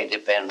saw Lady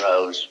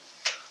Penrose.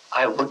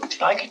 I wouldn't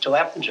like it to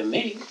happen to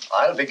me.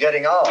 I'll be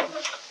getting on.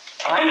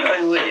 I'm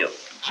going with you.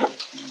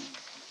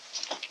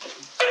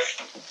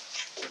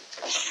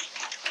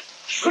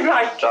 Good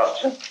night,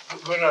 Doctor.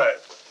 Good night.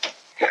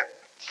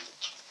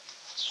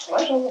 It's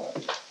quite all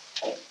right.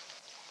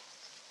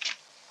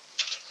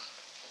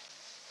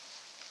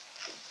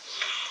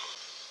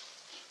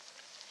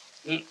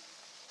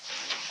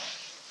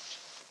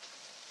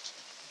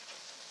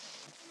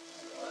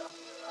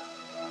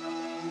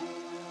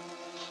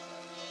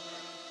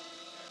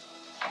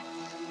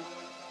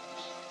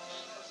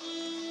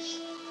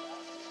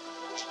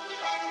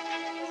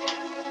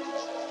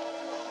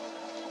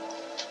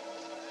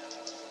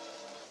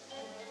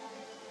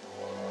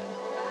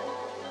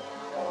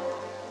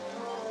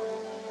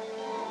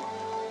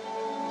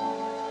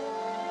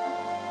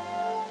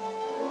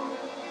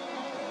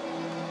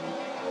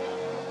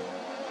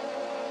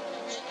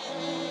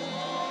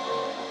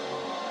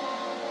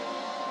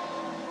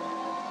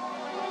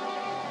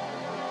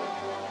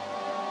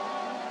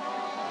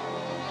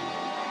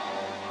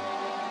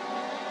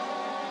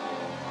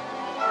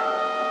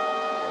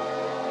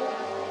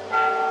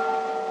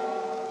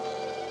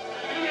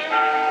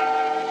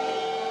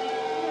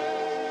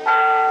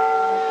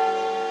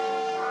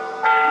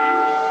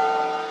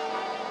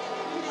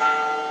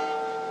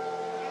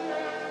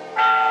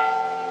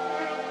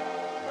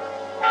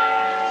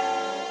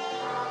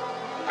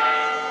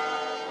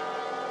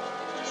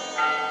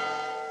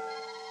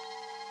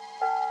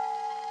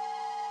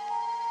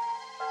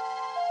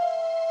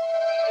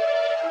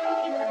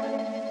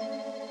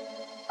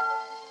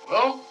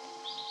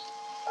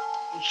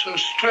 So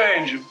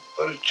strange,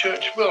 but a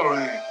church bell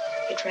rang.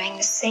 It rang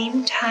the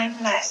same time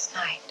last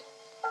night.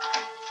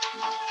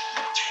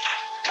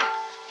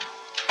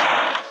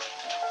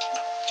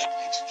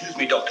 Excuse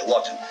me, Dr.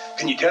 Watson.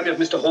 Can you tell me if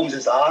Mr. Holmes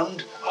is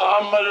armed?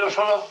 Armed, my dear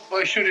fellow?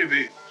 Why should he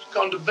be? He's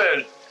gone to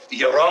bed.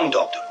 You're wrong,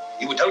 Doctor.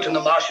 He was out in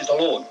the marshes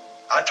alone.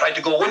 I tried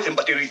to go with him,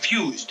 but he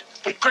refused.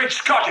 But great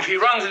Scott, if he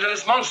runs into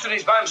this monster and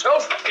he's by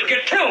himself, he'll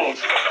get killed.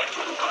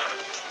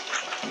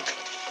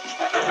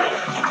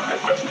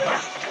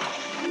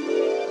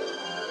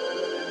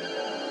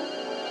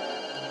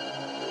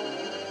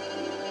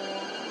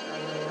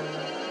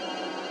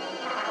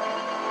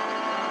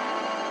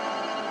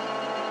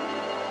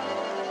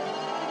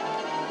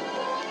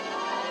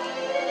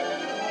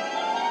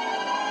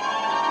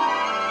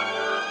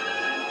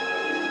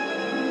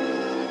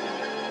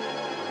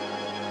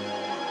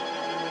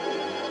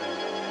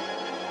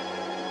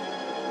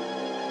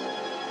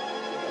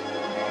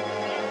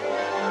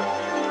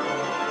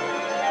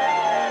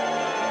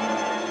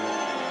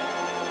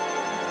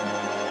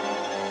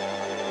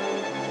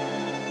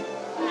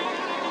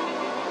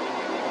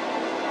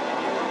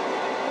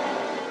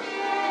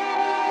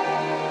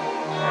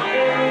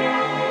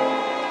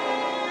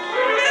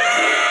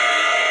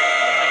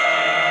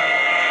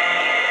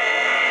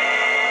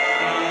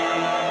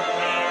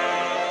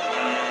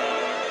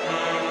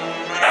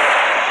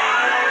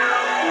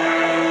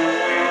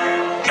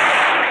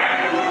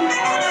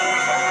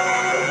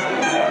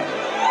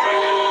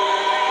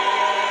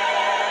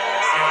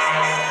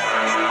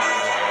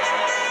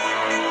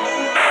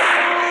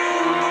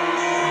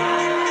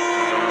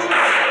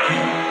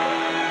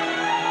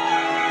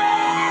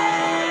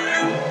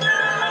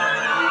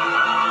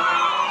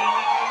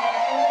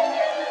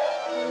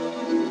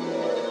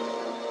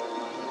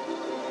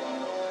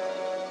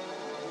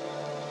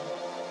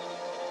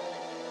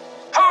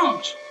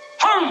 Holmes!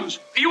 Holmes!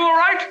 Are you all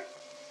right?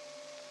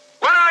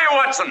 Where are you,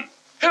 Watson?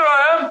 Here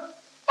I am.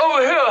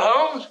 Over here,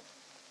 Holmes.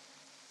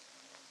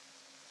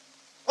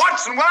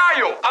 Watson, where are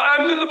you?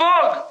 I'm in the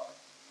bog.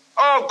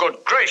 Oh, good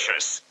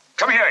gracious.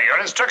 Come here. Your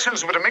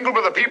instructions were to mingle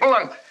with the people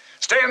and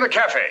stay in the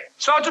cafe.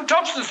 Sergeant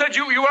Thompson said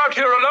you were out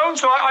here alone,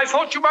 so I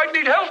thought you might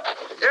need help.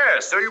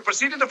 Yes, so you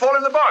proceeded to fall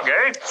in the bog,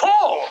 eh?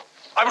 Fall?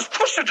 I was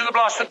pushed into the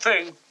blasted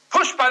thing.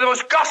 Pushed by the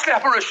most ghastly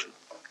apparition.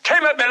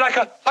 Came at me like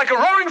a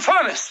roaring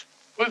furnace,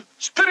 with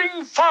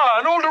spitting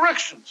fire in all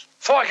directions.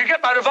 Before I could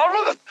get my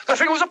revolver, the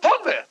thing was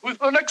upon me.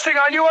 The next thing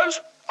I knew,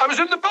 I was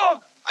in the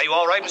bog. Are you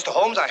all right, Mr.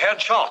 Holmes? I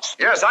heard shots.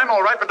 Yes, I'm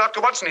all right, but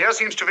Dr. Watson here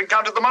seems to have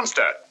encountered the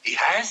monster. He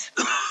has?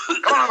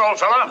 Come on, old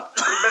fella.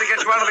 We'd better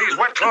get you out of these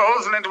wet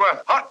clothes and into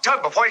a hot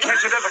tub before you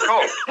catch a deadly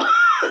cold.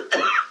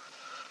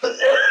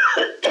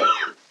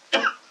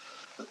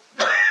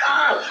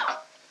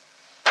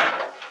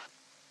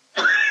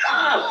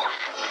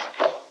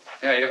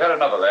 Yeah, you've had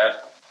enough of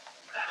that.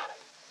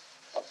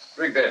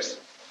 Drink this.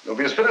 You'll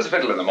be as fit as a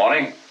fiddle in the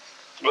morning.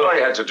 Well,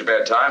 you had such a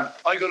bad time.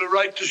 I got a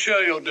right to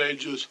share your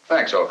dangers.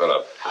 Thanks, old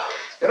fellow.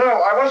 You know,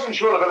 I wasn't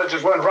sure the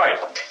villagers weren't right.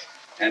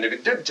 And if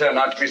it did turn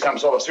out to be some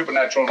sort of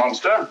supernatural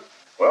monster,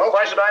 well,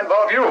 why should I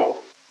involve you?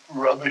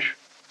 Rubbish.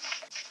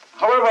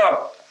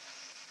 However,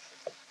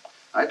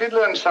 I did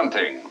learn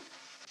something.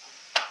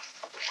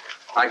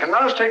 I can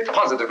now state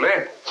positively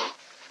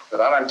that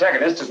our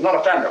antagonist is not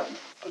a phantom.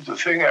 But the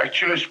thing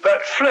actually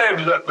spat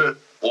flames at me.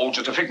 All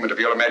just a figment of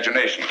your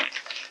imagination.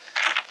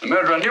 The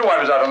murderer knew I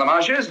was out on the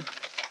marshes,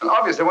 and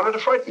obviously wanted to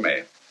frighten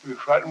me. You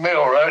frightened me,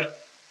 all right.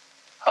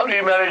 How do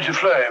you manage the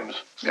flames?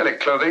 Merely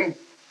clothing,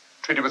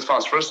 treated with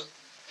phosphorus.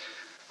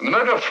 When the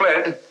murderer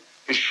fled,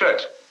 his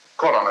shirt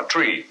caught on a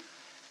tree,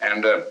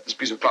 and this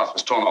piece of cloth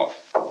was torn off.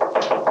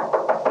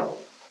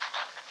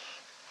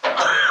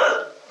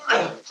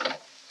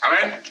 Come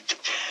in.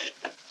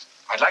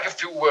 I'd like a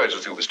few words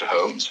with you, Mr.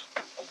 Holmes.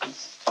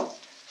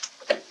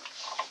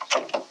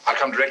 I'll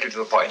come directly to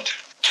the point.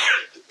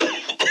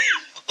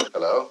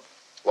 Hello.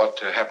 What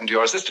happened to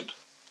your assistant?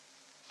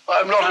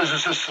 I'm not his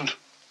assistant.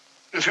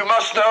 If you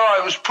must know,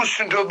 I was pushed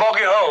into a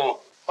boggy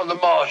hole on the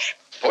marsh.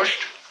 Pushed?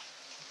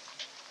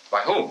 By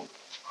whom?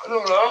 I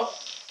don't know.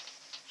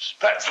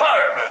 Spat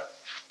fire at me.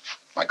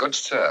 My good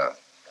sir,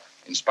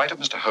 in spite of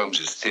Mr.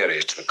 Holmes's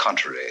theories to the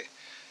contrary,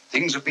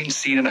 things have been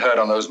seen and heard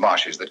on those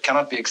marshes that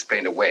cannot be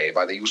explained away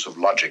by the use of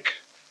logic.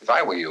 If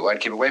I were you,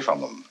 I'd keep away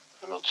from them.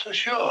 I'm not so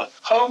sure.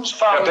 Holmes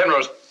found...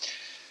 Penrose,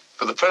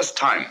 for the first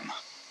time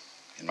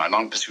in my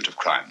long pursuit of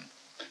crime,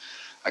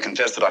 I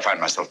confess that I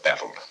find myself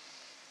baffled.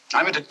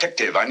 I'm a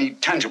detective. I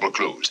need tangible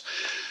clues.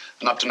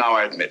 And up to now,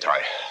 I admit,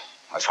 I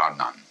found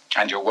none.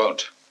 And you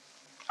won't.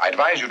 I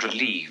advise you to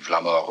leave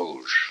Mort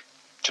Rouge.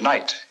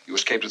 Tonight, you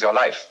escaped with your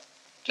life.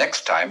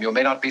 Next time, you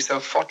may not be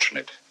so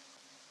fortunate.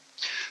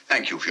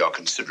 Thank you for your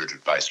considerate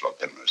advice, Lord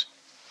Penrose.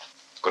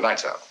 Good night,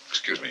 sir.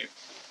 Excuse me.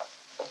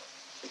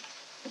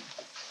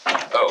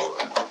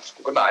 Oh,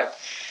 good night.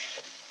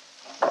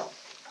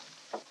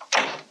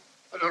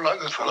 I don't like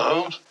this fellow,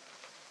 Holmes.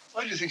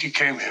 Why do you think he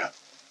came here?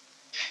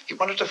 He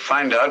wanted to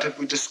find out if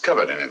we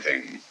discovered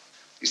anything.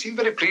 He seemed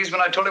very pleased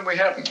when I told him we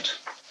hadn't.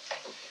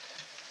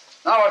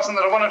 Now, Watson,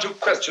 there are one or two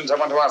questions I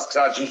want to ask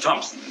Sergeant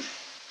Thompson.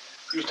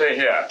 You stay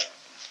here.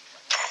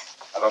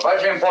 I have a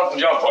vitally important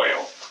job for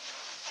you.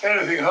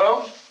 Anything,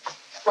 Holmes?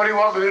 What do you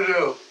want me to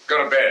do?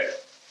 Go to bed.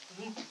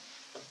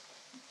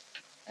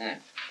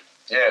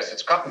 Yes,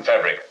 it's cotton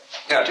fabric.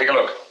 Here, take a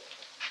look.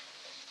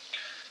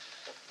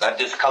 That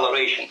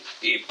discoloration,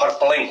 the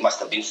purple ink must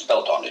have been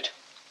spilt on it.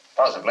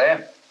 Possibly.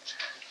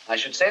 I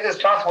should say this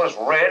cloth was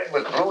red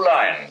with blue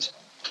lines.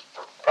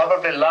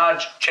 Probably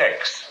large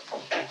checks.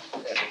 Yes,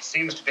 it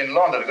seems to have been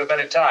laundered a good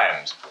many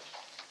times.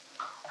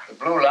 The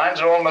blue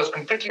lines are almost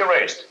completely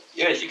erased.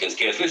 Yes, you can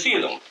scarcely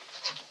see them.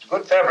 It's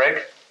good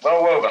fabric,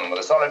 well woven with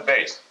a solid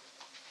base.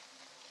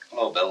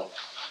 Hello, Bill.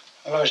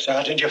 Hello,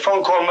 Sergeant. Your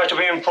phone call must have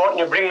been important.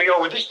 You bring me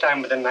over this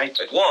time of the night.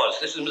 It was.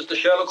 This is Mr.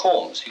 Sherlock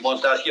Holmes. He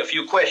wants to ask you a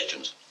few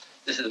questions.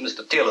 This is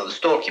Mr. Taylor, the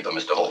storekeeper,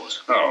 Mr.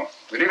 Holmes. Oh,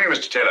 good evening,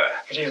 Mr. Taylor.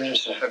 Good evening,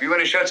 sir. Have you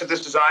any shirts of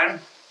this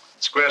design?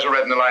 The squares are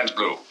red and the lines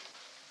blue.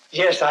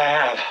 Yes, I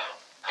have.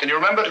 Can you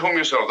remember to whom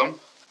you sold them?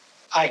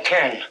 I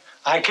can.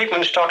 I keep them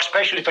in stock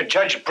specially for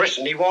Judge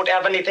Brisson. He won't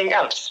have anything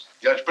else.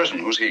 Judge Brisson,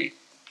 who's he?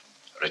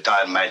 A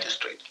retired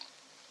magistrate.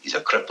 He's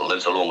a cripple,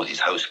 lives alone with his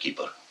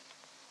housekeeper.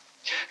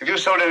 Have you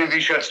sold any of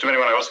these shirts to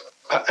anyone else?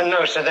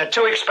 No, sir. They're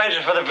too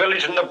expensive for the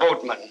village and the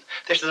boatmen.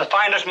 This is the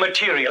finest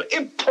material.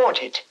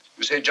 Imported.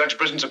 You say Judge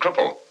Brisson's a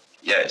cripple?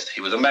 Yes,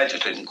 he was a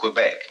magistrate in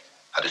Quebec.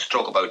 Had a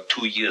stroke about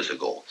 2 years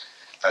ago.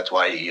 That's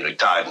why he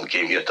retired and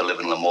came here to live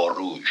in Mort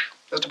Rouge.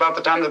 Just about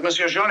the time that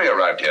Monsieur Journey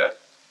arrived here.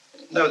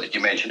 Now that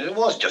you mention it, it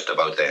was just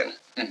about then.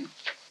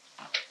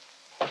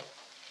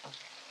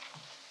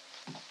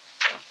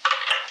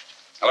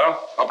 Hello,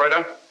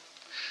 operator?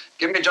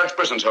 Give me Judge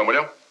Brisson's home, will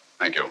you?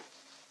 Thank you.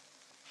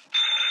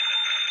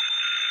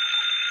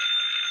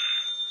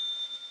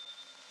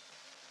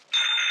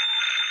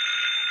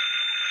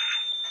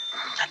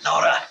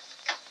 Nora.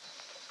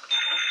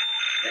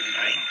 Let it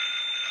ring.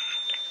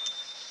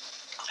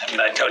 Haven't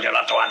I told you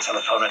not to answer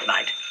the phone at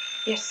night?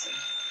 Yes, sir.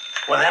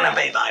 Well, then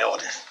obey my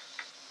orders.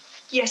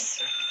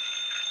 Yes,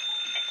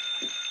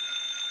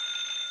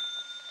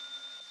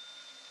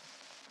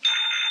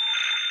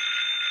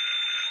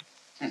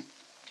 sir.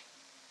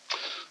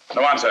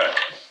 No answer.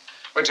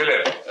 Where do you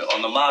live?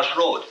 On the Marsh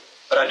Road.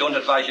 But I don't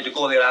advise you to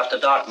go there after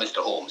dark,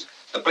 Mr. Holmes.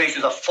 The place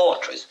is a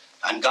fortress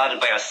and guarded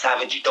by a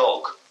savage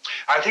dog.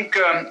 I think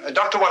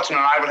Dr. Watson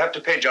and I will have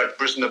to pay Judge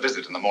Brisson a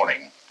visit in the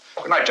morning.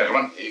 Good night,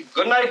 gentlemen.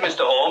 Good night,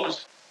 Mr.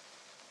 Holmes.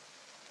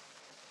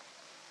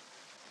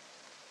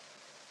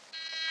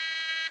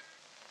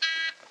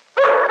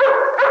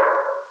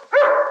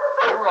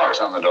 Who knocks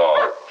on the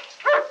door?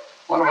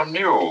 One of them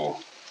new.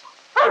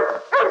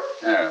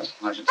 Yes,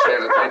 I should say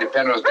that Lady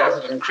Penrose's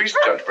death had increased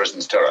Judge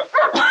Brisson's terror.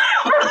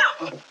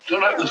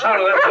 Don't like the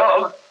sound of that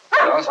dog.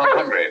 No, it's not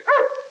hungry.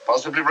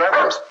 Possibly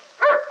ravenous.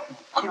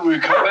 Couldn't we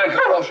come back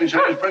after he's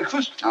had his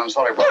breakfast? I'm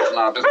sorry, Watson.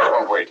 Our business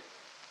won't wait.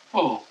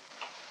 Oh.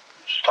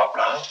 Stop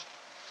now.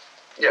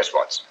 Yes,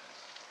 Watson.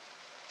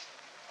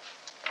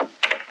 Good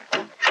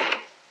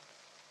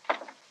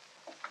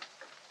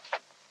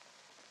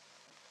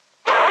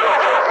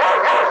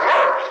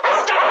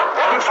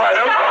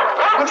Fido.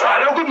 Good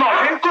Fido. Good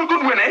Monty.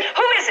 Good Winnie.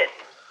 Who is it?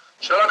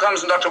 Sherlock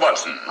Holmes and Dr.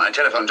 Watson. I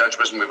telephoned Judge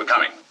Brisson we were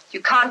coming.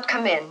 You can't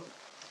come in.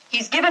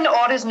 He's given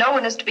orders no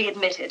one is to be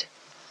admitted.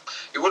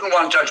 You wouldn't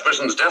want Judge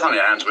Brisson's death on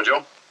your hands, would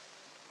you?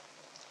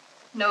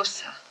 No,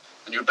 sir.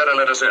 Then you'd better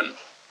let us in.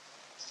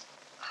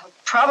 I'll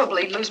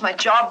probably lose my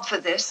job for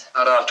this.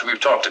 Not after we've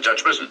talked to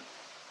Judge Brisson.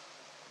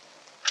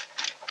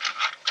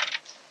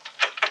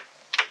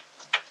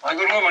 My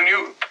good woman,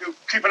 you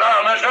keep an eye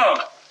on that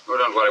dog. Oh,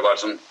 don't worry,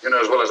 Watson. You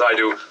know as well as I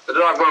do. The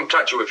dog won't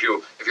touch you if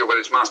you're with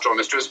its master or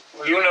mistress.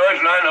 Well, you know it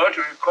and I know it.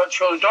 You're quite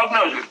sure the dog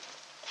knows it.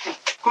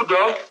 Good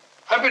dog.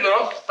 Happy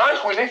dog.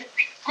 Nice, Winnie.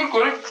 Good,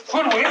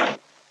 Good, Winnie.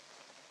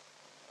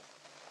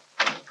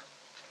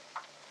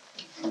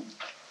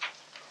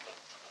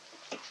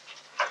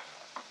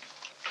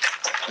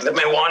 Let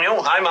me warn you,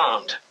 I'm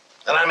armed.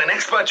 And I'm an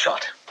expert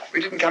shot.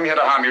 We didn't come here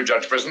to harm you,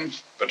 Judge Prison,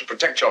 but to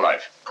protect your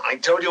life. I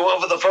told you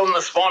over the phone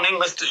this morning,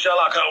 Mr.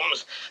 Sherlock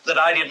Holmes, that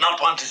I did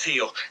not want to see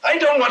you. I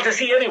don't want to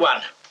see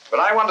anyone. But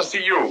I want to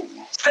see you.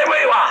 Stay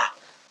where you are.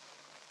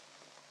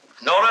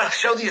 Nora,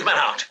 show these men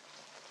out.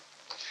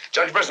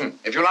 Judge Brisson,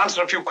 if you'll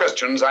answer a few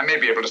questions, I may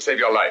be able to save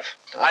your life.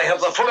 I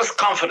have the fullest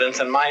confidence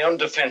in my own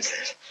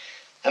defenses,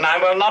 and I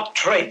will not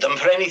trade them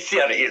for any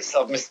theories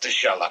of Mr.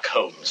 Sherlock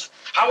Holmes,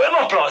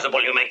 however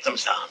plausible you make them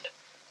sound.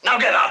 Now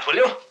get out, will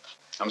you?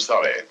 I'm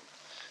sorry.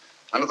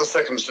 Under the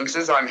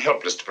circumstances, I'm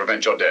helpless to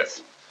prevent your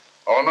death.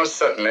 Almost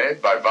certainly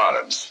by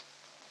violence.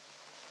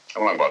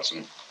 Come along,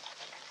 Watson.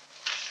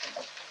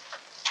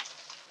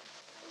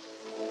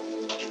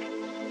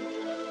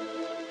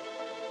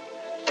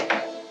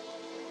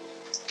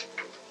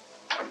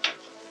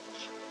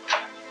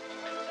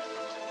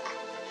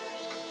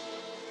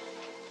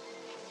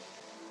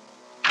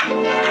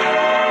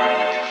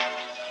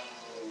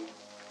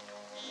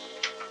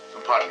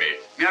 Pardon me.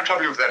 May I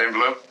trouble you with that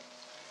envelope?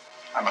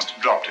 I must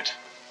have dropped it.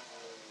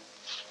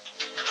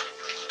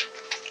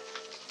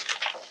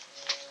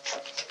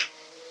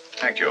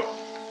 Thank you.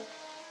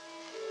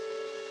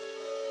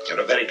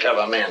 You're a very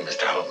clever man,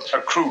 Mr. Holmes. A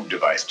crude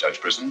device,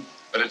 Judge Brisson,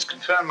 but it's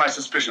confirmed my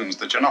suspicions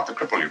that you're not the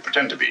cripple you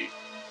pretend to be.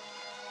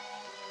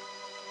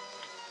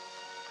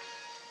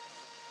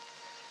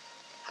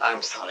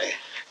 I'm sorry.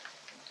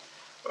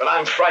 But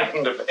I'm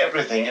frightened of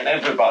everything and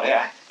everybody.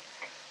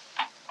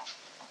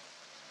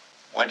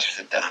 Why don't you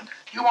sit down?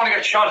 You want to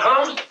get shot,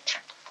 Holmes?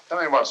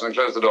 Come in, Watson, and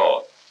close the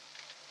door.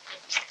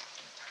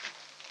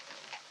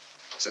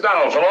 Sit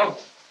down, old fellow.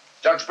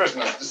 Judge Brisson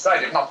has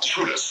decided not to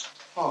shoot us.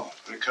 Oh,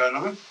 very kind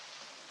of him.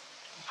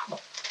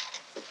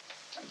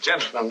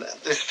 Gentlemen,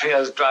 this fear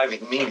is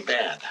driving me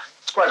mad.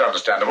 It's quite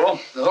understandable.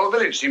 The whole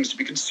village seems to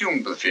be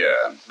consumed with fear.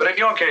 But in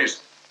your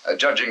case,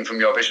 judging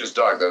from your vicious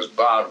dog, those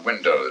barred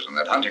windows, and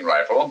that hunting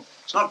rifle,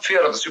 it's not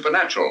fear of the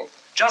supernatural.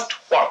 Just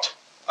what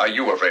are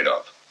you afraid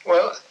of?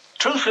 Well,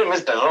 truthfully,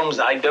 Mr. Holmes,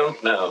 I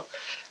don't know.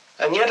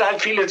 And yet I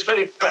feel its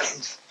very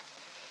presence.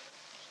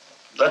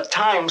 At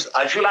times,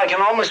 I feel I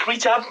can almost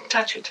reach out and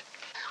touch it.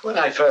 When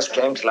I first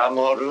came to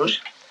Mort Rouge,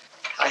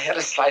 I had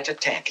a slight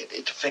attack.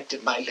 It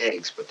affected my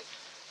legs, but,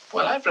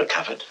 well, I've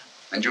recovered.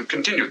 And you've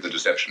continued the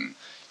deception,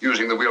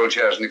 using the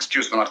wheelchair as an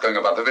excuse for not going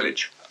about the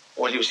village.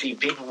 Well, you see,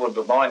 people would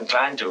be more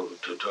inclined to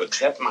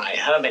accept my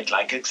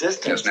hermit-like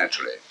existence. Yes,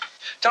 naturally.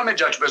 Tell me,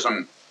 Judge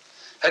Brisson,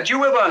 had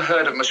you ever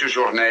heard of Monsieur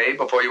Journet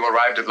before you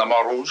arrived at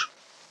Mort Rouge?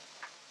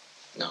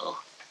 No,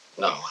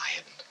 I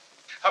hadn't.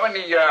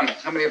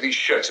 How many of these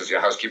shirts has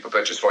your housekeeper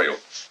purchased for you?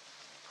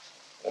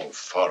 Oh,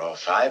 4 or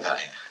 5. I'm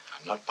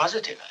not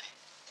positive.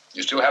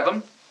 You still have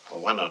them?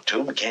 Well, 1 or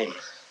 2 became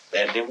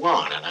badly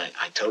worn, and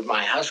I told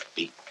my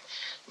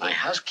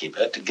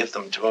housekeeper to give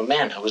them to a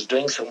man who was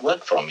doing some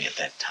work for me at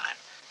that time.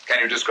 Can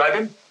you describe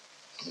him?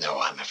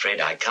 No, I'm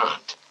afraid I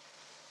can't.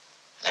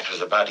 That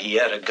was about a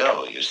year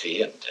ago, you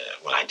see, and,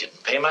 well, I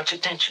didn't pay much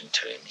attention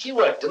to him. He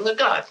worked in the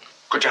garden.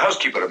 Could your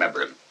housekeeper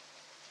remember him?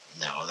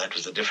 No, that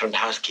was a different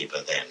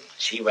housekeeper then.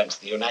 She went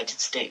to the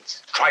United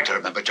States. Try to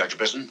remember, Judge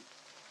Brisson.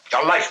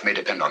 Your life may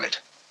depend on it.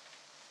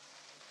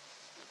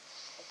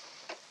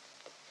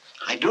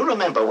 I do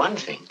remember one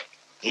thing.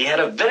 He had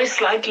a very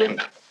slight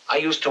limp. I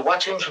used to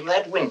watch him from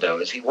that window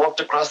as he walked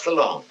across the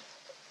lawn.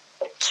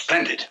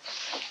 Splendid.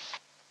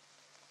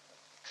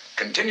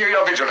 Continue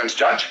your vigilance,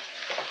 Judge,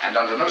 and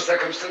under no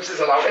circumstances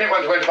allow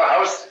anyone to enter the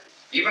house,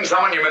 even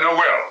someone you may know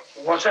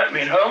well. What's that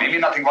mean, Holmes? It may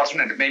mean nothing, Watson,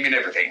 and it may mean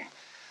everything.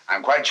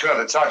 I'm quite sure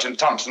that Sergeant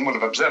Thompson will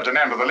have observed a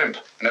man with a limp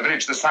in a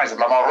village the size of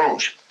Mort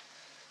Rouge.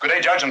 Good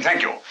day, Judge, and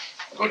thank you.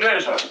 Good day,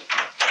 sir.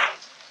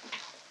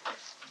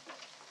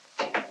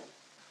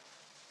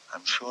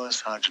 I'm sure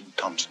Sergeant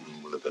Thompson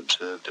will have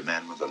observed a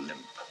man with a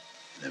limp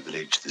in a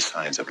village the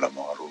size of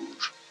Mort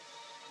Rouge.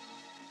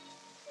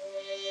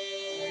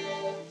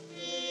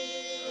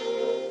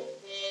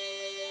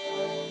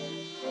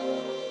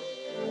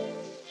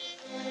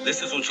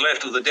 This is what's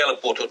left of the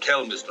Delaport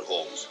Hotel, Mr.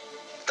 Holmes.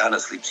 Dana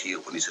sleeps here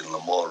when he's in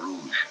Mort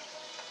Rouge.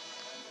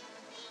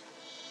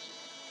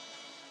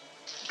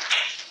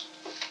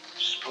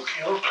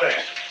 Spooky old place.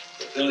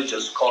 The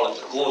villagers call it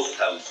the ghost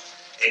house.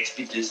 It's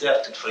been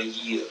deserted for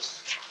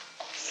years.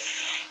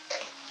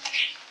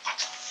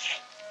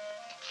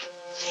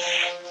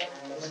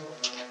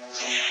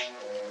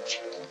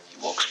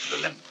 He walks with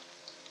a limp.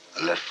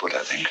 A left foot,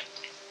 I think.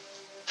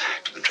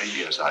 To the trained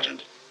ear,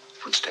 Sergeant,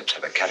 footsteps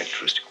have a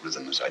characteristic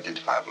rhythm as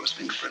identifiable as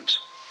fingerprints.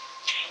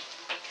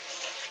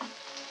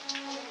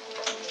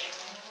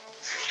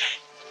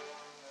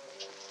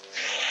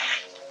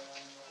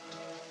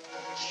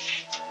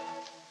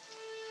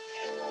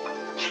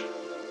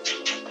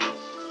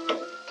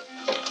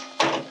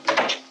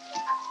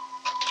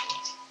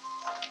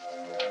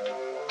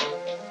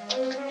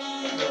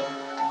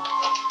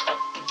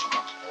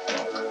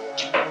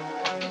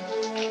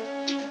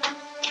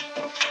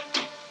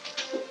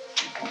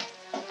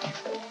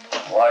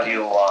 What do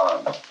you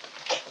want?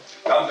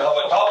 Come to have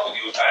a talk with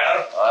you,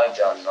 sir. I've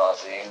done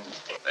nothing.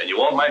 Then you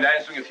won't mind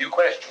answering a few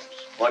questions.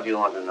 What do you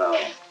want to know?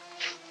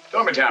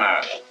 Tell me,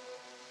 Tanner,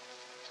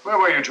 Where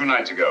were you 2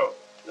 nights ago?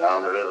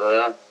 Down the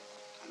river.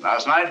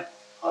 Last night?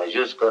 I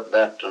just got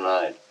back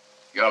tonight.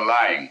 You're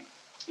lying.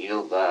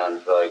 You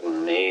can't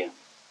frighten me.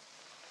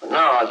 But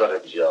now I've got a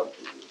job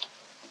to do.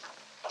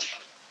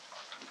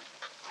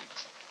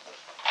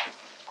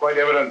 Quite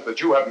evident that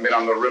you haven't been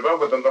on the river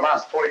within the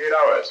last 48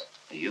 hours.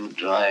 Are you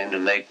trying to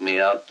make me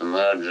out the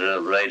murderer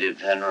of Lady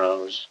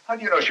Penrose? How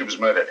do you know she was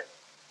murdered?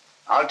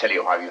 I'll tell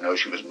you how you know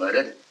she was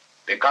murdered.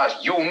 Because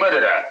you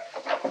murdered her.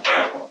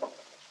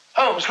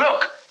 Holmes,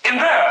 look! In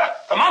there!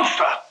 The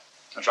monster!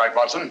 That's right,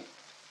 Watson.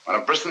 One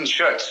of Bristol's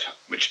shirts,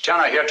 which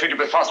Tanner here treated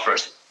with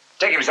phosphorus.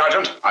 Take him,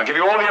 Sergeant. I'll give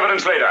you all the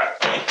evidence later.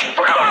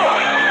 For cover!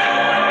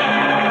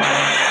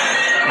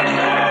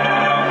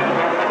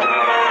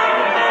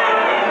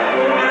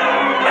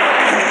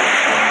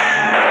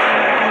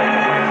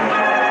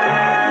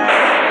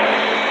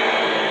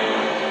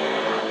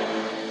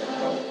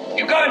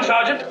 You going,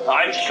 Sergeant?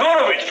 I'm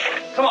sure of it.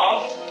 Come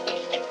on.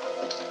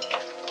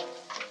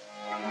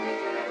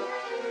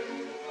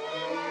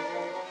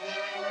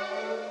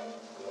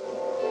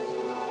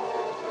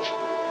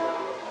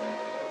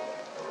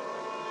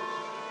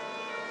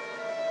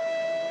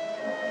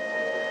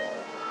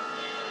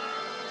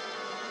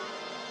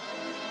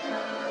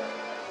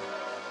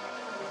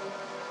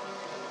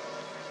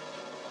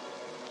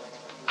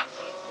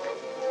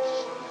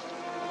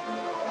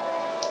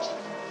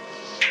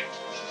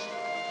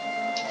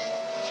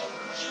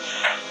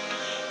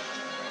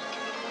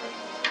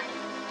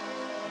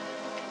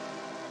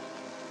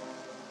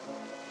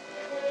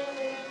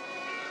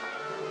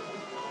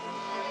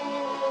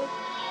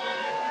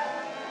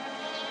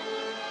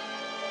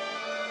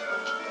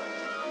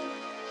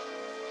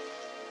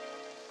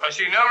 I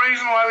see no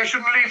reason why we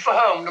shouldn't leave for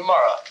home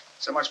tomorrow.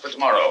 So much for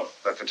tomorrow.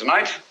 But for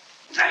tonight?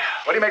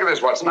 What do you make of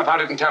this, Watson? I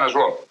found it in Tanner's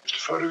room.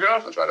 Just a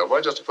photograph? That's right, old boy,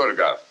 just a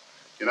photograph.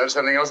 You notice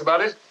anything else about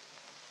it?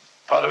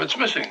 Part of it's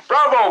missing.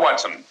 Bravo,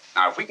 Watson.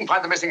 Now, if we can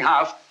find the missing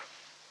half,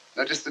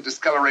 notice the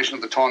discoloration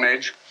of the torn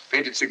edge,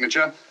 faded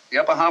signature. The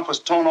upper half was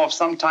torn off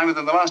sometime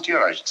within the last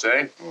year, I should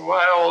say.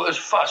 Why all this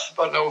fuss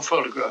about an old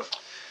photograph?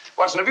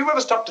 Watson, have you ever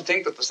stopped to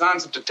think that the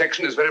science of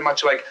detection is very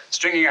much like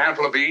stringing a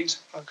handful of beads?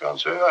 I can't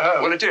say I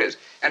have. Well, it is.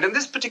 And in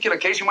this particular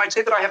case, you might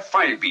say that I have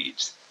 5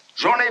 beads.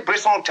 Journée,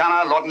 Brisson,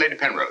 Tanner, Lord and Lady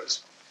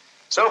Penrose.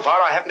 So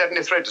far, I haven't had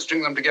any thread to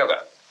string them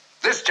together.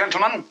 This,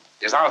 gentlemen,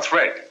 is our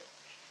thread.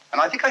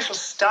 And I think I shall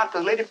start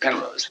with Lady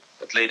Penrose.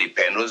 But Lady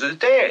Penrose is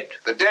dead.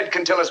 The dead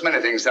can tell us many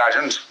things,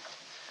 Sergeant.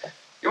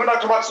 You and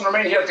Dr. Watson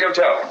remain here at the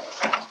hotel.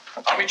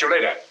 I'll meet you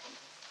later.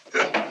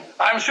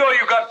 I'm sure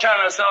you got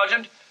Tanner,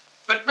 Sergeant.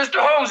 But Mr.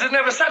 Holmes is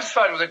never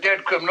satisfied with a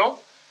dead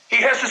criminal. He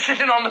has to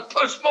sit in on the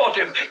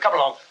post-mortem. Come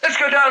along. Let's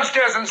go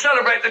downstairs and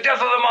celebrate the death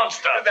of the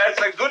monster.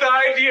 That's a good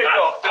idea,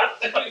 Doctor.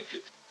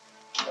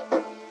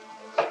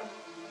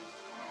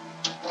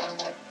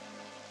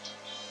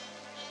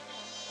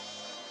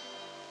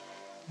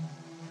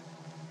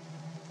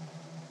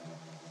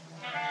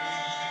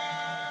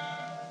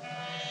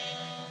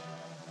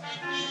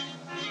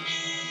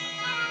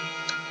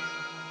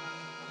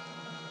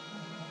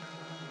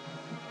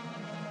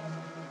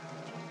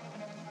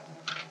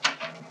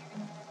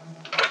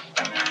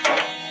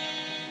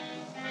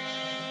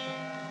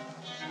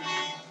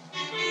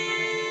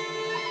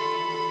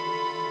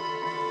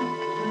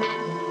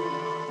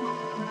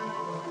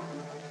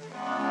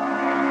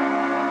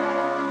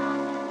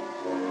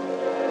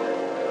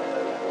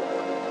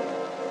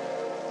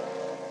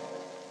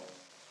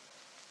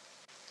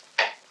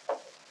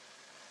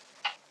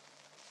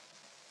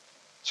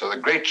 So the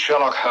great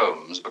Sherlock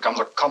Holmes becomes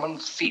a common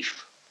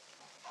thief.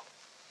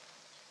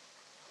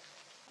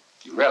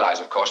 You realize,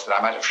 of course, that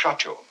I might have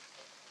shot you.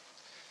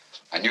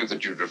 I knew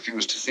that you'd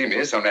refuse to see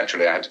me, so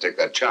naturally I had to take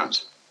that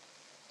chance.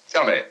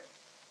 Tell me,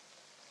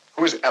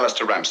 who is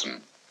Alistair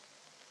Ramsden?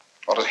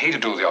 What has he to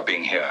do with your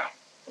being here?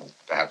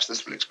 Perhaps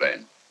this will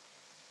explain.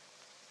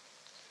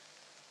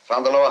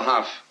 Found the lower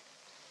half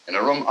in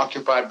a room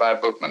occupied by a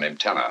boatman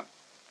named Tanner.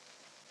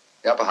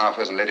 The upper half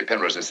was in Lady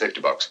Penrose's safety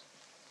box.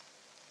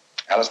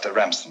 Alistair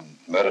Ramsden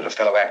murdered a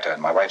fellow actor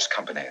in my wife's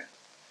company.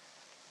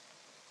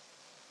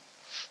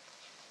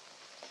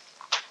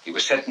 He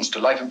was sentenced to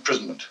life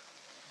imprisonment.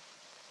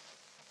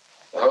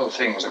 The whole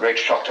thing was a great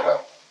shock to her.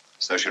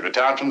 So she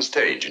retired from the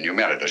stage and you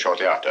married her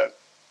shortly after?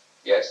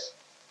 Yes.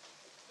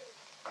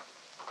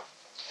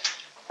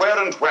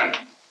 Where and when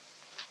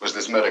was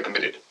this murder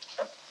committed?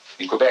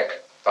 In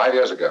Quebec, 5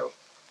 years ago.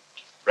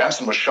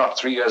 Ramsden was shot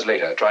 3 years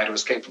later trying to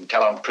escape from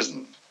Talon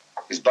prison.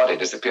 His body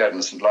disappeared in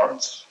the St.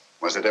 Lawrence.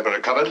 Was it ever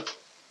recovered?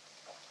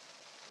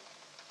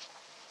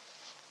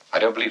 I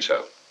don't believe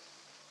so.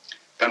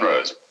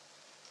 Penrose,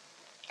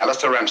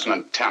 Alistair Ramsden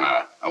and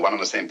Tanner are one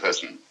and the same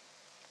person.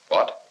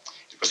 What?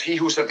 It was he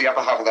who sent the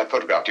upper half of that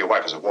photograph to your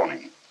wife as a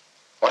warning.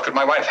 What could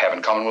my wife have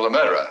in common with a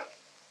murderer?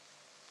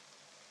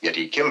 Yet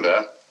he killed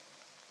her.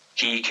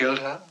 He killed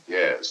her?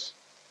 Yes.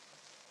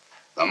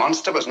 The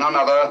monster was none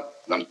other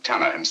than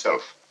Tanner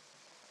himself.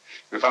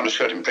 We found a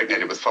shirt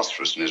impregnated with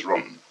phosphorus in his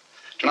room.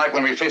 Tonight,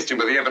 when we faced him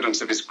with the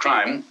evidence of his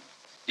crime,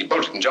 he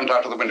bolted and jumped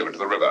out of the window into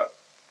the river.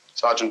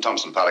 Sergeant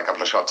Thompson fired a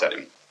couple of shots at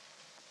him.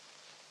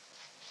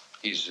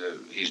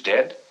 He's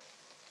dead?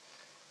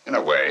 In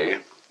a way,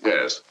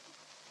 yes.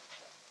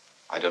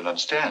 I don't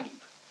understand.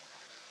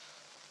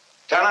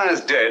 Tanner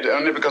is dead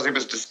only because he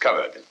was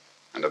discovered,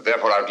 and had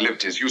therefore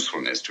outlived his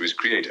usefulness to his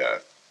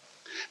creator.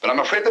 But I'm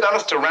afraid that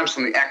Alistair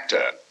Ramsden, the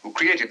actor, who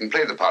created and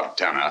played the part of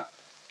Tanner,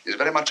 is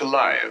very much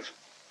alive.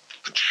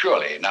 But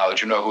surely, now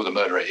that you know who the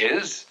murderer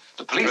is,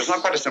 the police... It's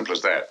not quite as simple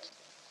as that.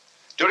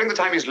 During the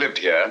time he's lived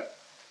here,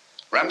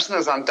 Ramsden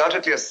has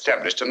undoubtedly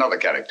established another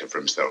character for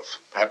himself,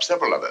 perhaps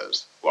several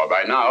others, who are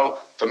by now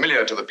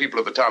familiar to the people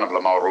of the town of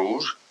Mort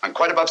Rouge and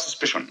quite above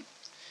suspicion.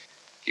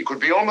 He could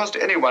be almost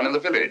anyone in the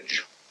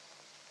village.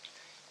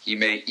 He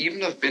may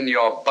even have been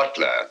your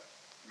butler,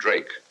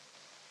 Drake.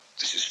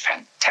 This is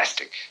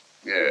fantastic.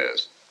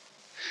 Yes.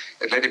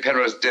 Yet Lady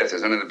Penrose's death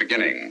is only the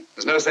beginning.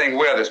 There's no saying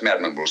where this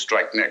madman will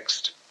strike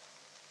next.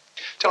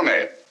 Tell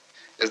me,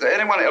 is there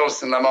anyone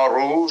else in Mort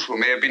Rouge who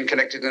may have been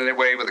connected in any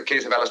way with the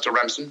case of Alistair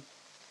Ramsden?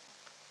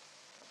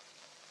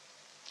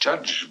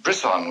 Judge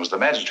Brisson was the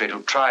magistrate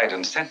who tried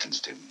and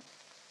sentenced him.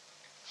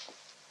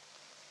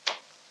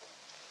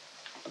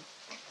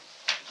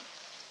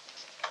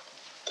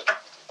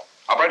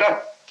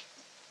 Operator?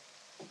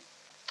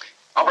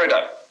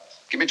 Operator,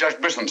 give me Judge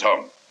Brisson's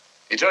home.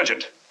 It's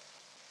urgent.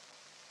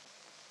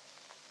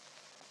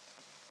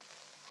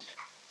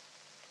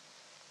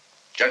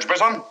 Judge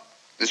Brisson,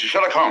 this is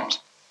Sherlock Holmes.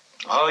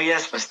 Oh,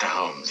 yes, Mr.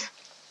 Holmes.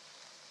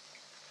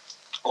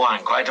 Oh,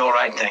 I'm quite all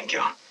right, thank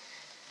you.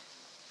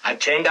 I've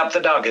chained up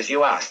the dog, as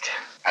you asked.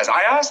 As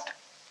I asked?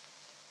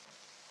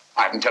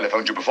 I haven't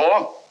telephoned you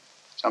before.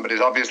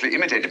 Somebody's obviously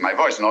imitated my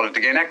voice in order to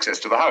gain access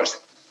to the house.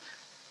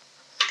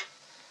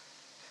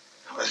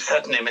 Well,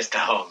 certainly, Mr.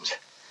 Holmes.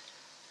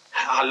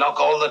 I'll lock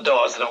all the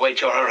doors and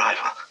await your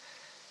arrival.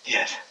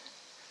 Yes.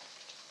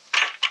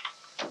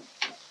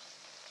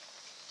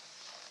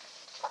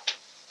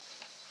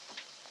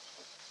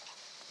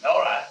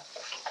 Nora!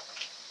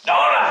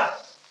 Nora!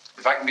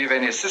 If I can be of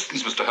any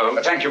assistance, Mr.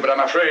 Holmes... Thank you, but I'm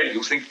afraid...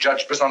 You think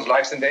Judge Brisson's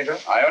life's in danger?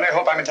 I only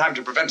hope I'm in time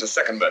to prevent a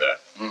second murder.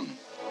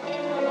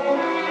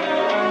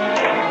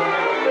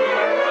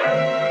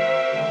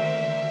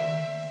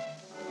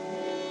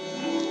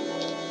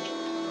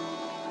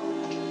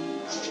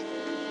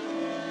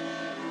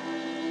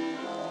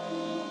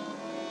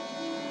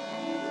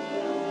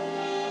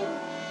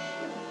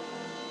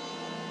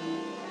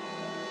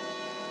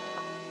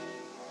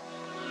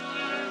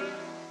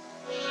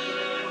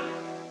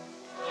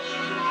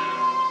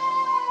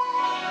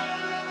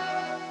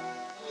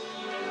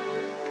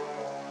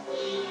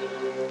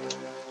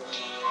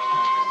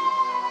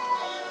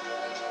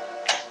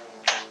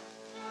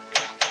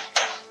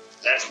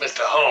 That's Mr.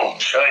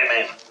 Holmes. Show him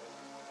in.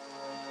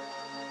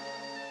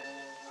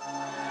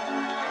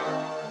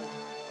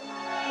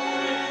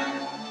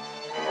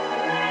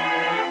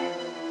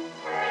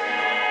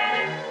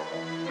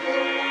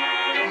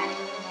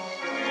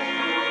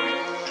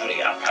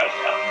 Hurry up, hurry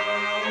up.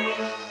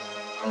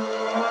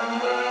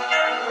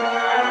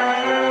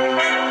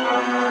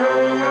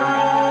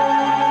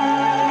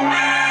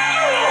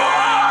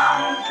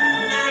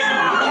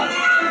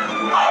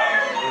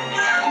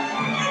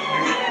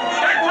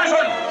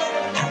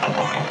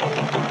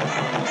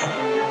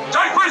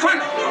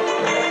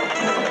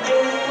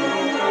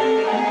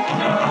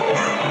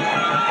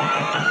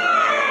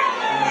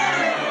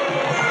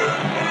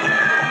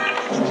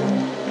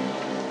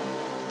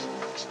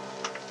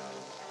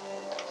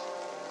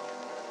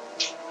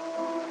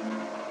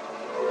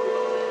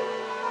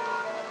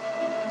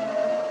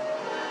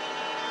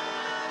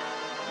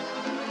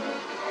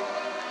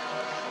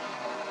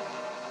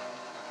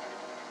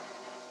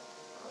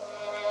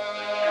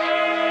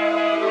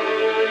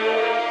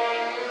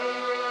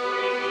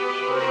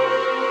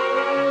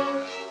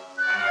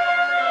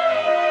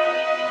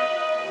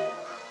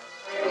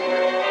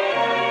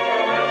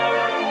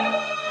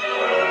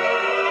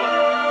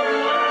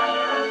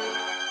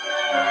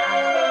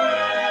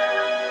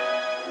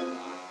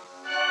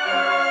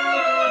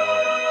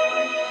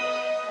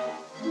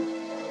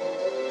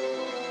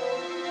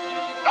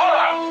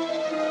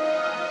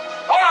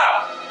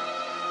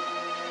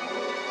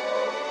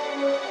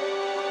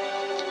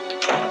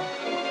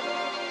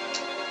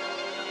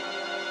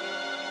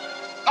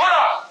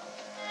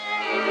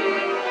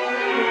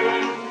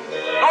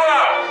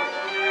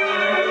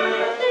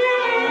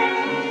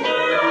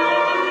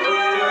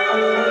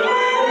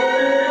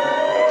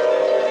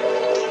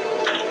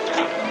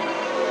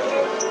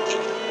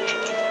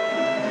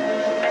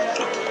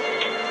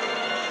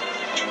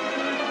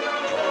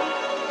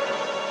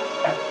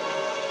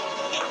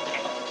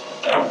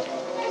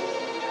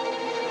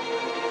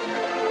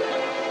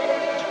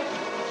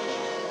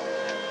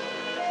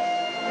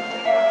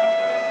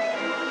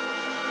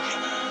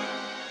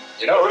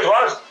 You know who it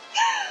was?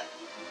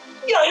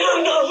 I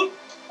don't know.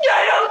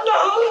 I don't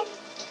know.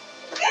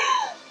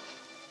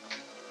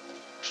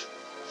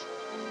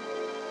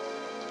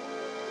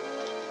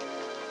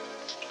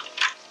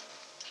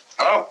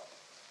 Hello?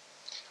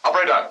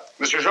 Operator,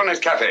 Monsieur Journet's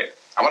cafe.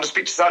 I want to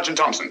speak to Sergeant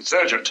Thompson. It's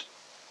urgent.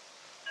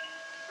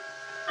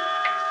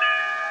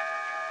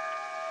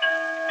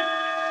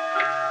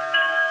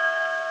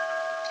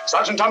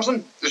 Sergeant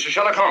Thompson, this is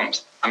Sherlock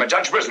Holmes. I'm at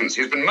Judge Brisson's.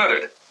 He's been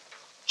murdered.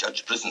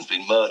 Judge Brisson's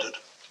been murdered.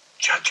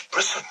 Judge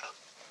Brisson?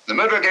 The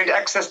murderer gained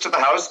access to the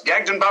house,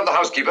 gagged and bound the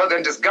housekeeper,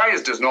 then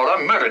disguised as Nora,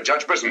 murdered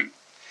Judge Brisson.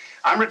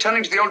 I'm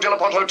returning to the old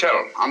Jelapont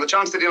Hotel on the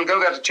chance that he'll go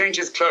there to change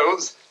his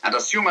clothes and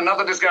assume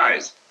another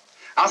disguise.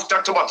 Ask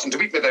Dr. Watson to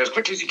meet me there as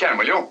quickly as he can,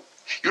 will you?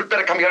 You'd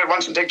better come here at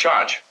once and take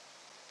charge.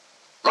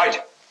 Right.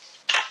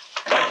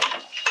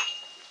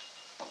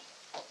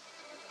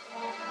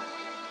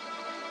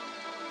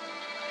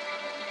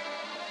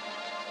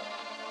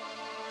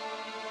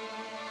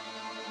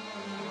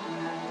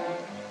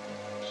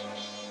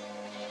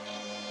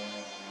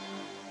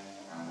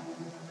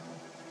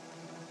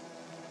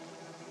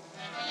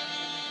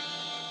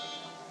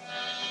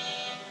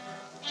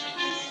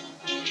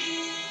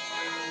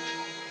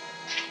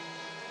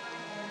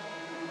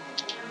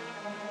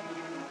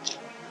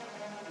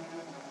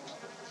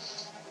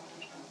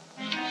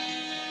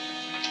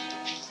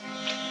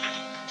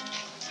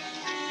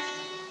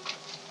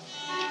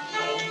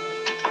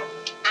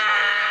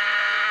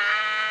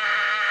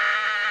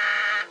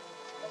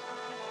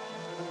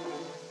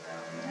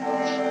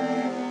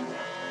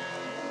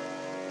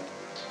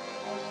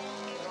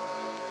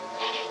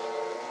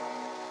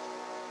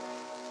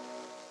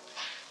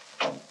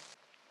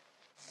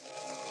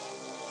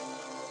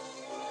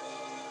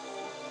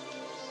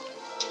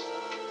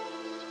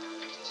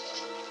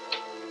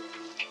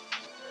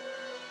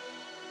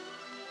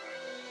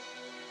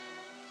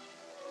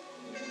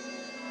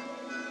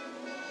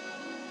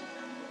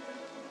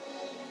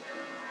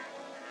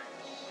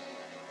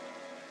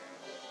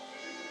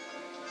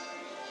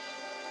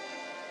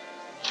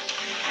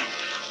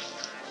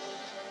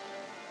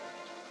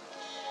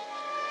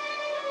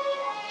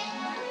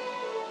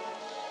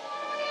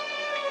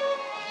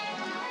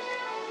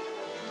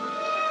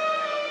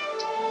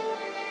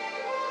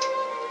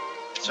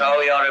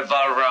 Throw your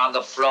revolver on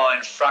the floor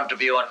in front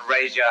of you and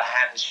raise your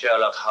hand,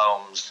 Sherlock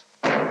Holmes.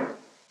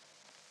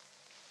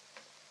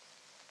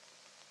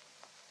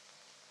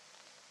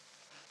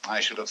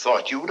 I should have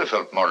thought you would have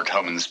helped more at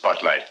home in the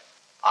spotlight.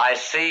 I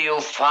see you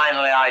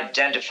finally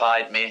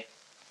identified me.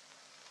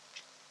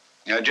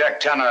 Jack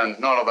Tanner and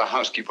Nora the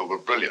housekeeper were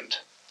brilliant.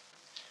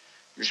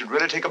 You should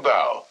really take a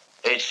bow.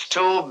 It's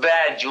too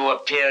bad you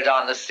appeared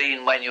on the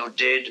scene when you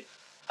did,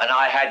 and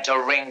I had to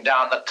ring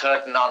down the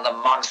curtain on the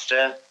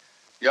monster.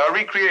 Your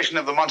recreation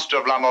of the monster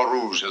of Mort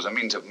Rouge as a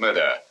means of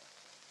murder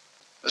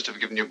must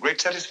have given you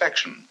great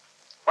satisfaction.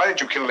 Why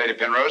did you kill Lady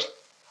Penrose?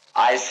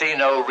 I see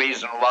no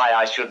reason why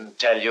I shouldn't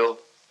tell you.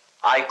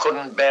 I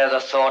couldn't bear the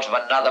thought of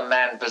another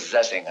man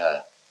possessing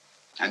her.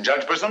 And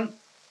Judge Brisson?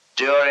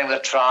 During the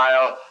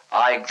trial,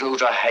 I grew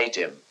to hate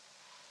him.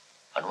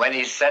 And when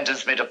he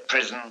sentenced me to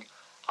prison,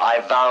 I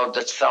vowed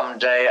that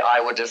someday I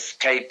would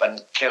escape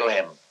and kill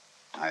him.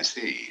 I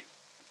see.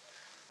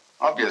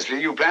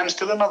 Obviously, you planned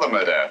still another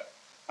murder.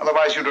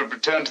 Otherwise, you'd have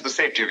returned to the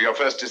safety of your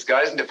first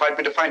disguise and defied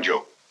me to find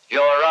you.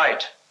 You're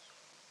right.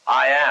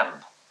 I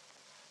am.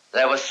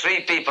 There were 3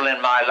 people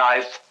in my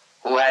life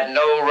who had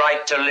no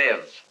right to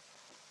live.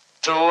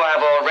 2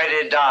 have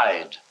already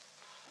died.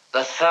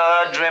 The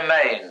 3rd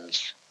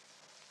remains.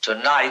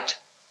 Tonight,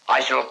 I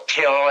shall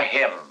kill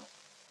him.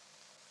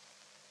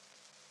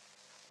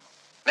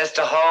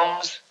 Mr.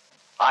 Holmes,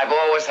 I've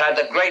always had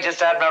the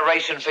greatest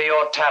admiration for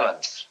your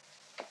talents.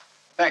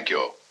 Thank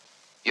you.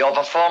 Your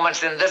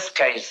performance in this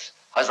case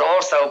has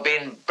also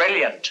been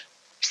brilliant.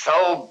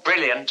 So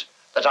brilliant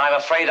that I'm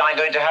afraid I'm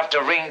going to have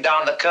to ring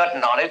down the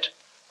curtain on it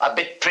a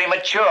bit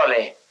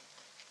prematurely.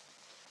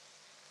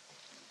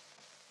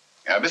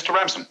 Mr.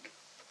 Ramson,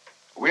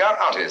 we are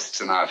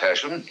artists in our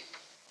fashion,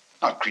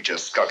 not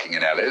creatures skulking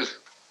in alleys.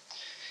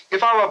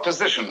 If our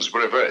positions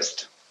were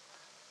reversed,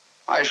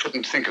 I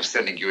shouldn't think of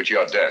sending you to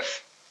your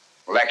death,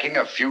 lacking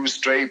a few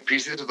stray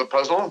pieces of the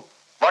puzzle.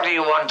 What do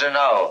you want to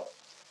know?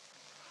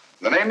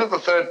 The name of the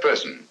 3rd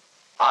person.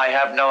 I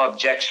have no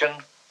objection.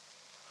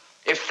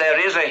 If there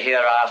is a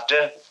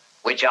hereafter,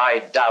 which I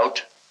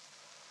doubt,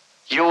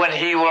 you and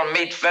he will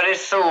meet very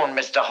soon,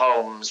 Mr.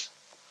 Holmes.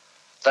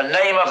 The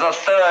name of the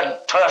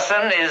 3rd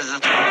person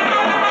is...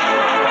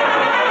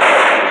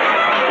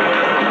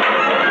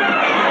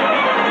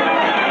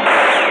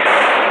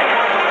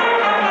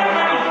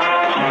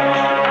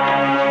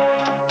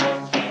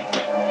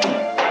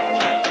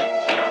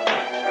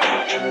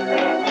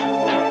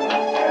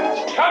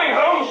 Coming,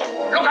 Holmes!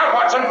 Look out,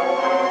 Watson!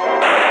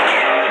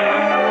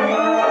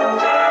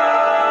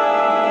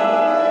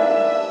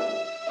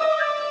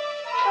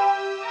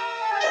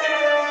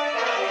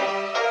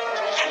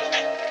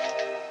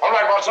 All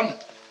right, Watson.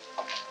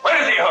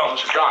 Where is he,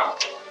 Holmes? He's gone.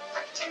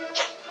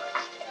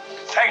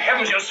 Thank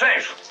heavens you're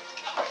safe.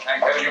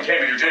 Thank heaven you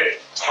came and you did.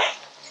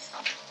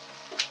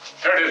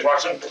 There it is,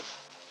 Watson.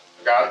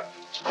 Look out.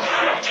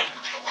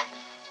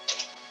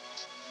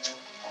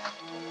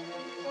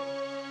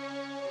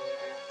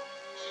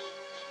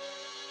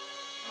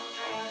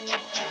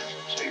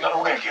 So you got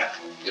away again?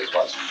 Yes,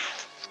 Watson.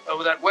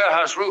 Over that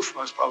warehouse roof,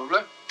 most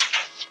probably.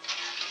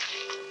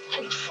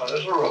 What as far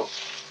as a room?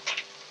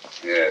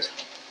 Yes.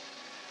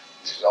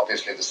 This is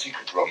obviously the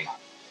secret room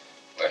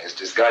where his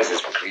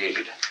disguises were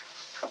created.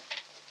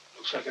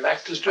 Looks like an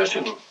actor's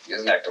dressing room. He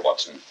is an actor,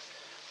 Watson.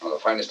 One of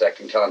the finest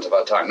acting talents of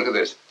our time. Look at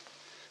this.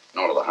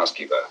 Nor of the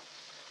housekeeper.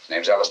 His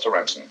name's Alistair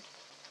Ransom.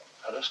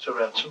 Alistair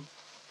Ransom?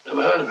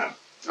 Never heard of him.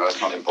 No,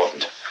 that's not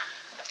important.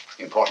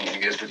 The important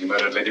thing is that he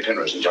murdered Lady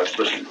Penrose and Judge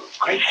Brisson.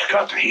 Great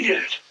Scott, he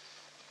did it.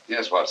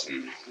 Yes,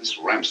 Watson. This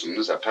Ransom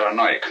is a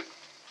paranoiac.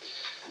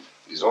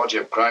 His orgy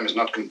of crime is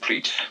not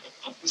complete.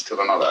 There's still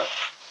another.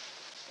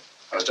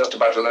 I was just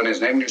about to learn his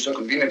name when you so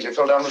conveniently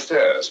fell down the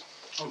stairs.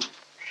 Oh,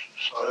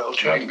 sorry, old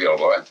chap. Be, old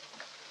boy.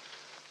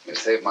 You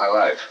saved my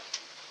life.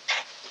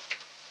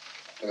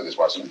 Look at this,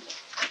 Watson.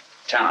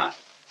 Tanner.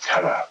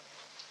 Tanner?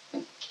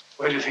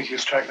 Where do you think he'll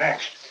strike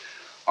next?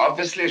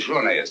 Obviously,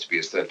 Journet is to be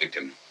his third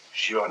victim.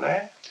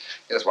 Journet?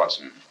 Yes,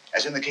 Watson.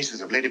 As in the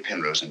cases of Lady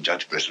Penrose and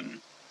Judge Brisson,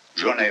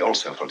 Journet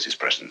also felt his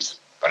presence.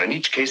 But in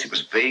each case, it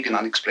was vague and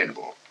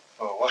unexplainable.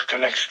 Well, what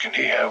connection can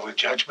he have with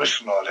Judge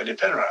Brisson or Lady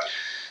Penrose?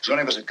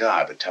 Journet was a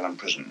guard at Talon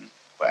Prison,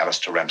 where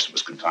Alistair Ransom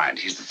was confined.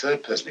 He's the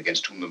third person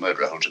against whom the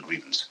murderer holds a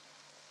grievance.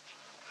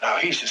 Now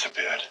he's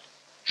disappeared.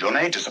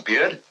 Journet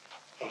disappeared?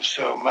 Well,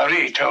 so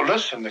Marie told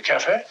us in the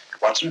cafe.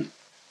 Watson,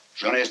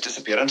 Journet's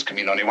disappearance can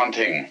mean only one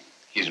thing.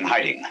 He's in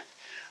hiding.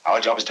 Our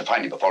job is to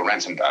find him before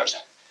Ransom does.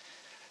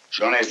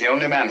 Journet is the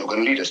only man who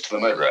can lead us to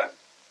the murderer.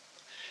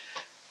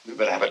 We'd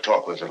better have a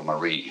talk with little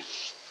Marie.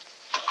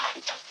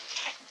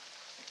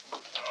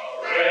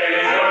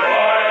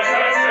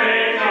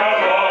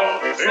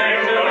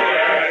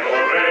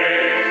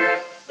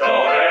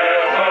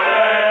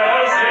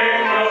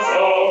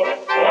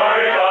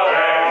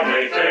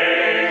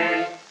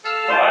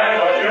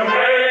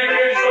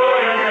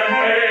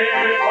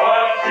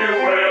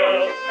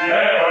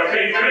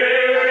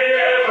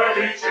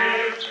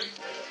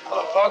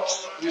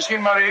 Have you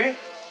seen Marie?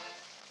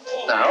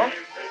 No.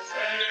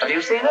 Have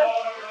you seen her?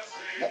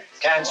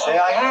 Can't say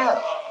I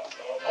have.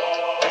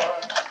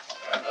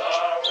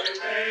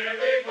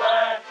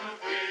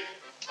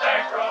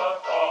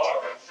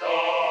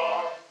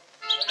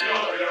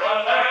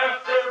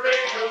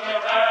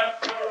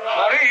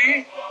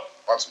 Marie?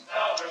 Watson.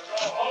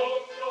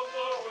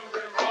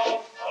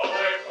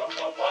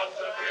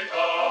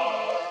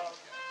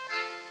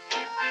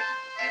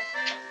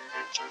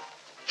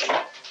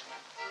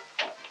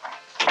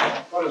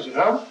 What is it,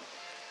 huh?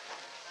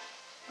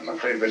 I'm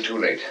afraid we're too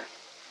late.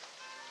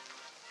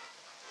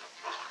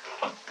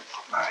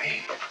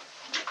 Marie.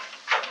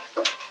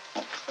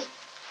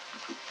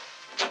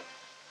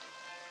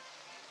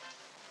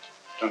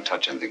 Don't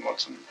touch anything,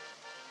 Watson.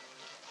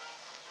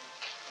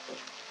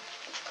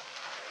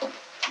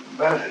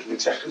 Murdered in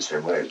exactly the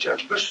same way as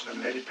Judge Brisson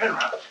and Lady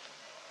Penrose.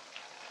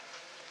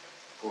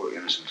 Poor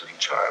innocent little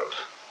child.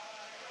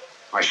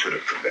 I should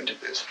have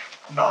prevented this.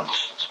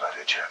 Nonsense, my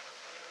dear chap.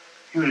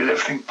 You did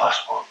everything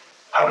possible.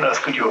 How on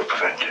earth could you have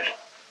prevented it?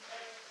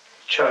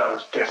 The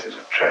child's death is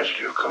a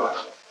tragedy, of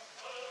course.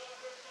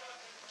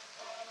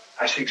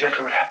 I see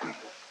exactly what happened.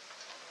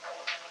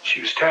 She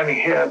was standing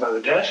here by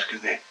the desk,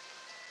 and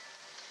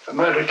the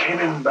murderer came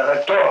in by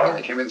that door.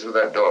 He came in through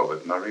that door,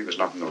 but Marie was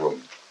not in the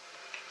room.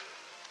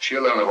 She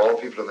alone, of all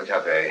people in the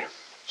cafe,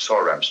 saw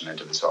Ransom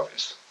enter this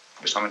office.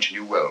 It was someone she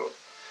knew well.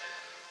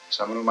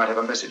 Someone who might have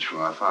a message from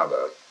her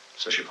father.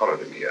 So she followed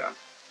him here.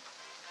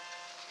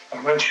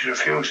 And when she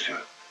refused to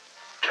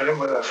tell him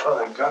whether her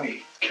father had gone,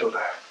 he killed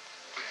her.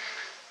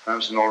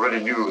 Ransom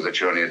already knew that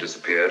Journey had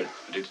disappeared,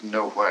 but he didn't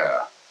know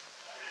where.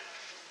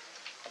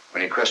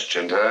 When he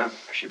questioned her,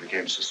 she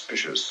became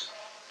suspicious,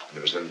 and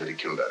it was then that he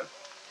killed her.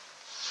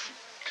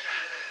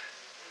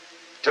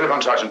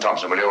 Telephone Sergeant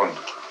Thompson, will you?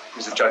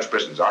 He's the Judge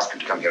Brisson's. Ask him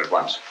to come here at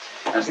once.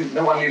 And see that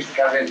no one leaves the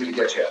cafe until he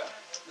gets here.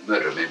 The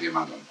murderer may be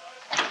among them.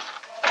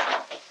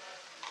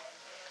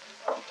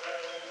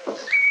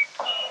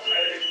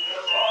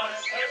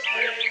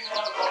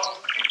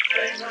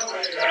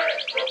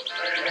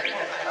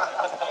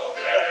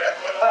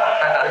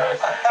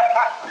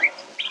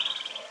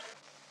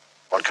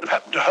 What could have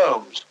happened to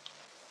Holmes?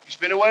 He's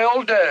been away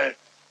all day.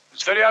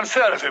 It's very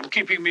unfair of him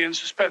keeping me in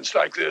suspense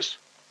like this.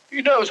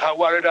 He knows how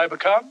worried I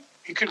become.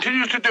 He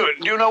continues to do it,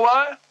 and do you know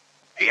why?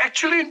 He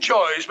actually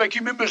enjoys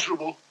making me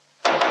miserable.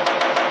 Half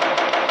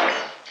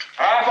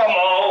a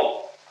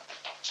mo.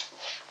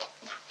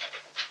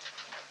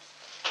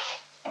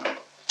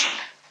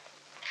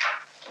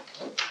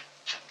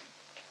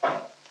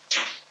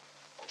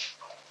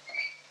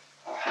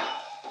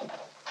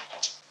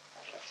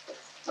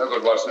 No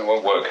good, Watson. It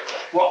won't work.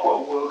 What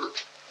won't work?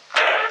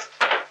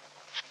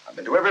 I've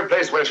been to every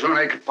place where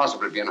Journey could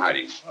possibly be in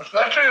hiding. What's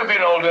that you've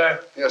been all day?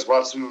 Yes,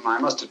 Watson, and I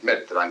must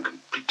admit that I'm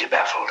completely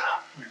baffled.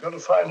 We've got to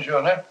find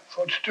Journey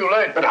before it's too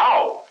late. But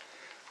how?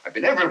 I've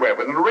been everywhere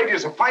within a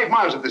radius of 5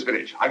 miles of this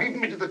village. I've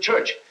even been to the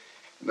church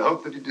in the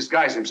hope that he'd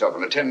disguise himself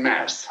and attend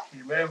mass.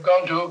 He may have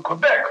gone to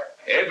Quebec.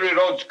 Every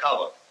road's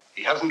covered.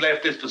 He hasn't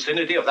left this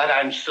vicinity, of that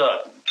I'm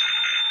certain.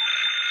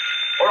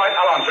 All right,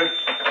 I'll answer it.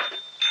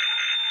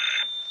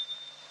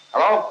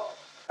 Hello?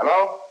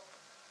 Hello?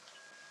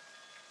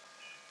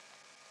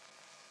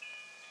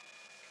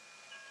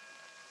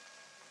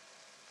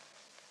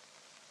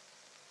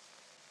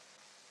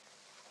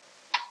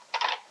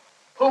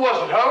 Who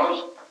was it,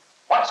 Holmes?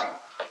 Watson,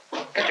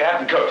 get your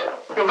hat and coat.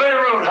 You're very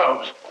rude,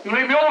 Holmes. You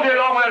leave me all day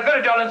long with that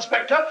very dull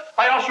inspector.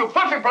 I ask you a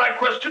perfect polite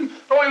question.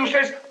 All you say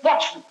is,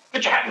 Watson,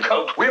 get your hat and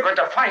coat. We're going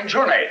to find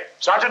your name.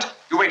 Sergeant,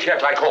 you wait here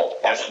till I call.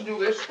 Watson, do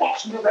this.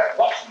 Watson, do that.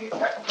 Watson, get your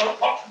hat and coat.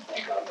 Watson,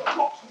 take it.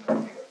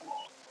 Watson,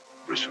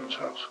 Brisson's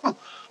house.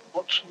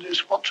 Watson,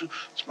 this, Watson.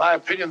 It's my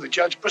opinion that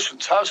Judge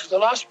Brisson's house is the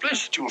last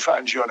place that you'll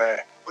find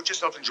Journey. Put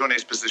yourself in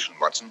Journey's position,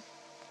 Watson.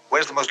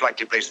 Where's the most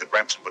likely place that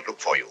Ramson would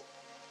look for you?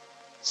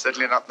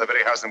 Certainly not in the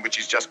very house in which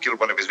he's just killed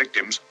one of his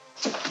victims.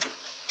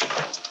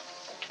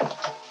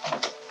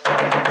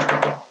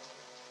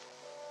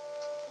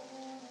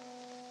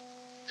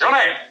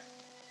 Journey!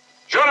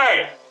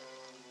 Journey!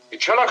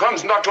 It's Sherlock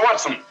Holmes and Dr.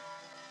 Watson.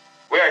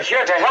 We're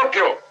here to help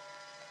you. I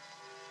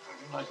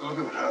don't like the look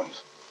of it,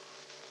 Holmes.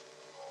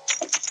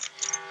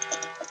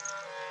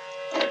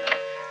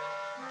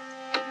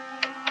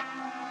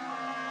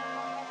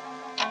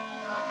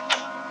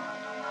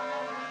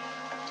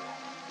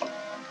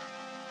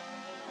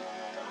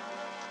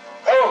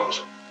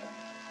 Holmes!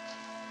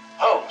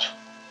 Holmes!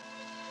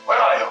 Where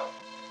are you?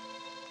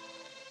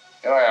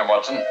 Here I am,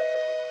 Watson.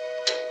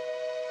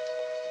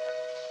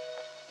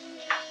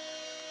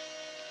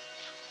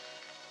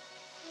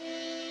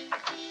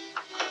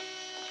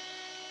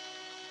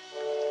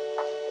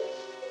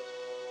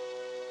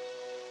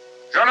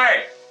 Johnny!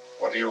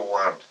 What do you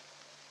want?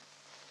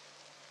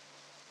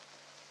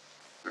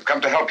 We've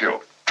come to help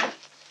you.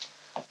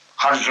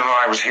 How did you know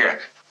I was here?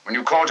 When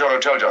you called your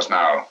hotel just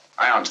now,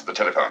 I answered the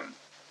telephone.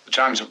 The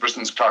chimes of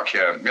Brisson's clock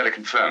here merely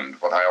confirmed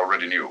what I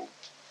already knew.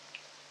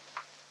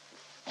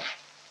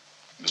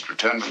 You must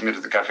return with me to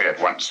the cafe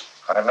at once.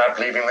 I'm not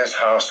leaving this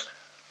house.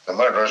 The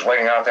murderer's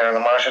waiting out there in the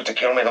marshes to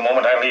kill me the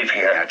moment I leave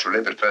here.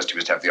 Naturally, but first you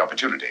must have the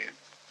opportunity.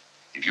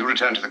 If you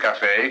return to the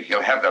cafe,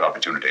 he'll have that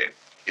opportunity.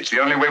 It's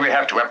the only way we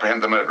have to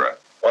apprehend the murderer.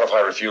 What if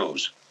I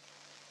refuse?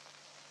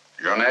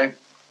 Journey,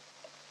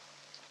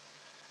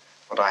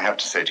 what I have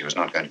to say to you is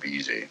not going to be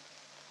easy.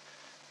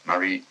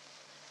 Marie...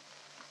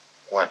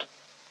 What?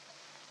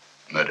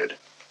 Murdered.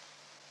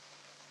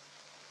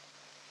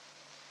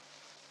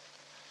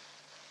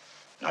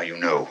 Now you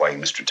know why you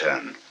must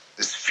return.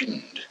 This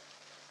fiend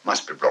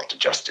must be brought to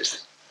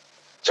justice.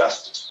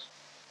 Justice?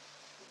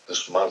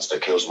 This monster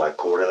kills my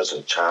poor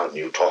innocent child, and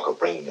you talk of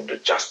bringing him to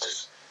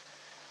justice.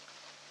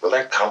 Will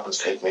that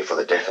compensate me for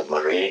the death of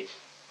Marie?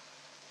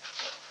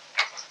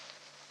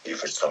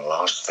 If it's the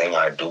last thing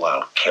I do,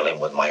 I'll kill him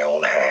with my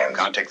own hands. You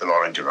can't take the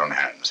law into your own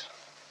hands.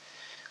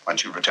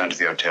 Once you return to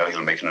the hotel,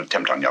 he'll make an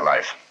attempt on your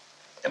life.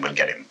 Then we'll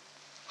get him.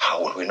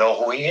 How will we know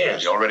who he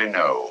is? We already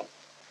know.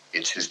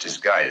 It's his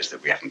disguise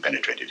that we haven't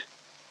penetrated.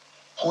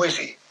 Who is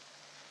he?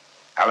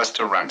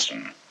 Alistair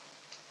Ramson.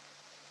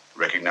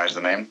 Recognize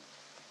the name?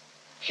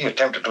 He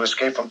attempted to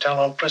escape from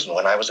Talon Prison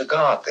when I was a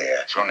guard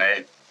there.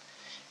 Journey,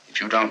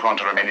 if you don't want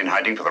to remain in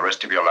hiding for the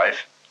rest of your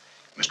life,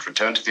 you must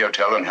return to the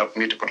hotel and help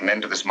me to put an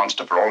end to this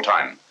monster for all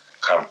time.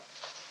 Come.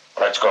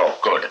 Let's go.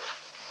 Good.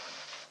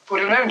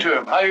 Put an end to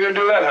him. How are you going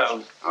to do that,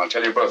 Holmes? I'll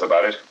tell you both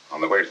about it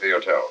on the way to the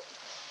hotel.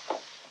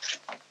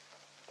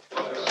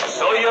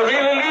 So you're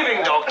really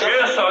leaving, Doctor?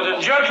 Yes,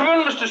 Sergeant.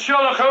 Gentlemen, Mr.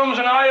 Sherlock Holmes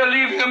and I are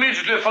leaving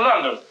immediately for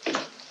London.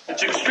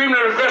 It's extremely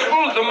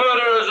regrettable that the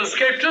murderer has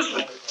escaped us,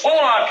 but all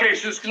our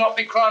cases cannot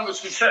be crowned with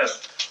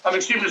success. I'm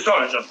extremely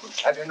sorry, gentlemen.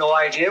 Have you no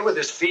idea where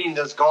this fiend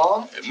has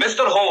gone?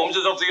 Mr. Holmes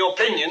is of the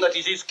opinion that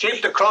he's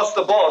escaped across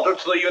the border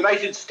to the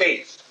United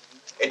States.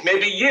 It may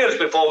be years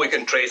before we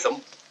can trace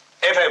him,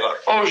 if ever.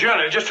 Oh,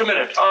 Jenny, just a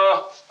minute.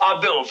 Our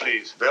bill,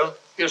 please. Bill?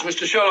 Yes,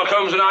 Mr. Sherlock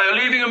Holmes and I are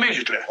leaving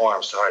immediately. Oh,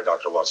 I'm sorry,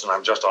 Dr. Watson.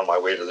 I'm just on my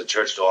way to the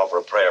church to offer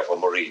a prayer for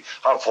Marie.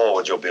 I'll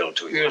forward your bill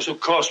to you. Yes, of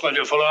course, my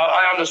dear fellow.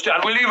 I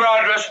understand. We leave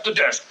our address at the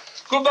desk.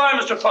 Goodbye,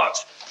 Mr.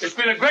 Potts. It's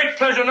been a great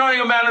pleasure knowing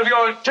a man of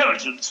your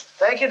intelligence.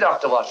 Thank you,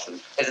 Dr. Watson.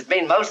 It has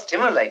been most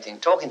stimulating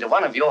talking to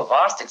one of your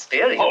vast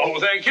experience. Oh,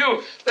 thank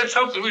you. Let's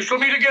hope that we shall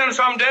meet again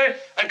someday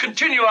and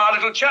continue our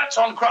little chats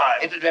on crime.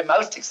 It would be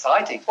most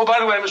exciting. Oh, by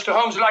the way, Mr.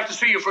 Holmes would like to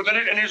see you for a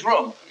minute in his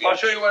room. Yes. I'll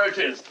show you where it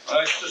is.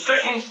 It's the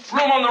second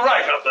room on the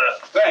right up there.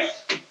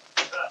 Thanks.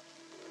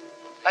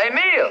 Hey,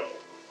 Neill.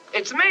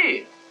 It's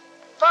me.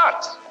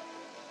 But,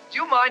 do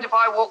you mind if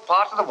I walk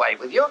part of the way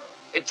with you?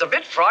 It's a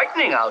bit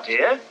frightening out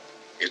here.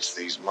 It's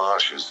these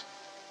marshes.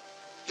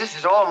 This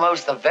is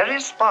almost the very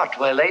spot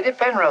where Lady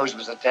Penrose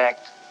was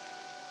attacked.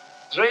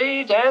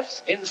 3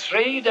 deaths in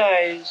 3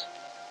 days.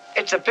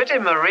 It's a pity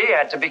Marie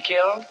had to be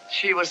killed.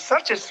 She was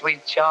such a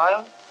sweet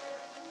child.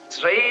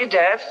 3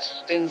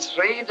 deaths in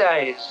 3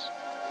 days.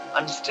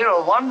 And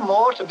still one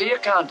more to be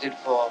accounted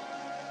for.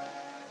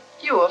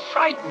 You were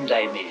frightened,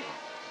 Amy.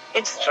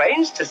 It's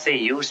strange to see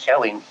you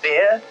showing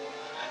fear.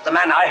 The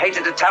man I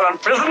hated at Talon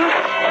Prison.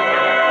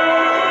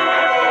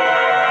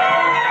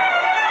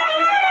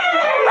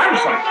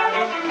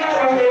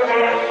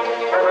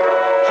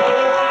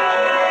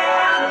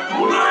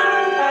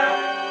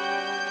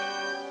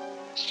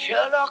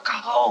 Sherlock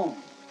Holmes.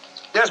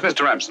 Yes,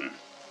 Mr. Ramson.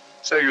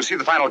 So you see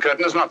the final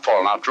curtain has not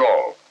fallen after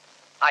all.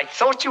 I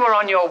thought you were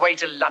on your way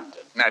to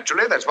London.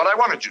 Naturally, that's what I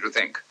wanted you to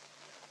think.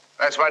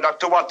 That's why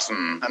Dr.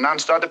 Watson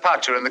announced our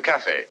departure in the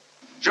cafe.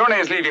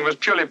 Journey's leaving was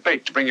purely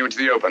bait to bring you into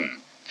the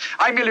open.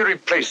 I merely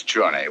replaced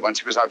Journey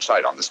once he was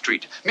outside on the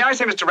street. May I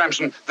say, Mr.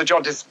 Ramson, that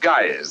your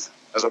disguise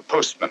as a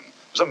postman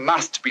was a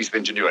masterpiece of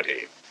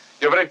ingenuity.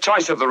 Your very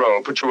choice of the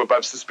role put you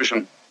above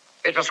suspicion.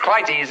 It was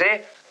quite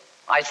easy.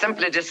 I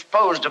simply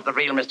disposed of the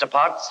real Mr.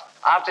 Potts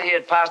after he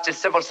had passed his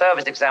civil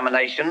service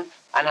examination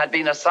and had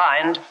been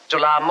assigned to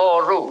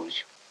Mort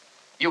Rouge.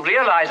 You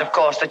realize, of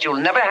course, that you'll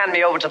never hand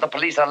me over to the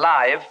police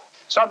alive.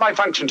 It's not my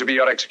function to be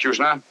your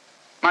executioner.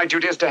 My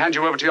duty is to hand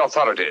you over to the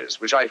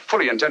authorities, which I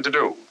fully intend to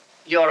do.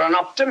 You're an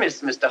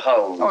optimist, Mr.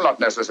 Holmes. Oh, not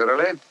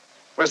necessarily.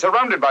 We're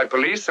surrounded by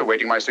police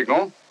awaiting my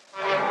signal.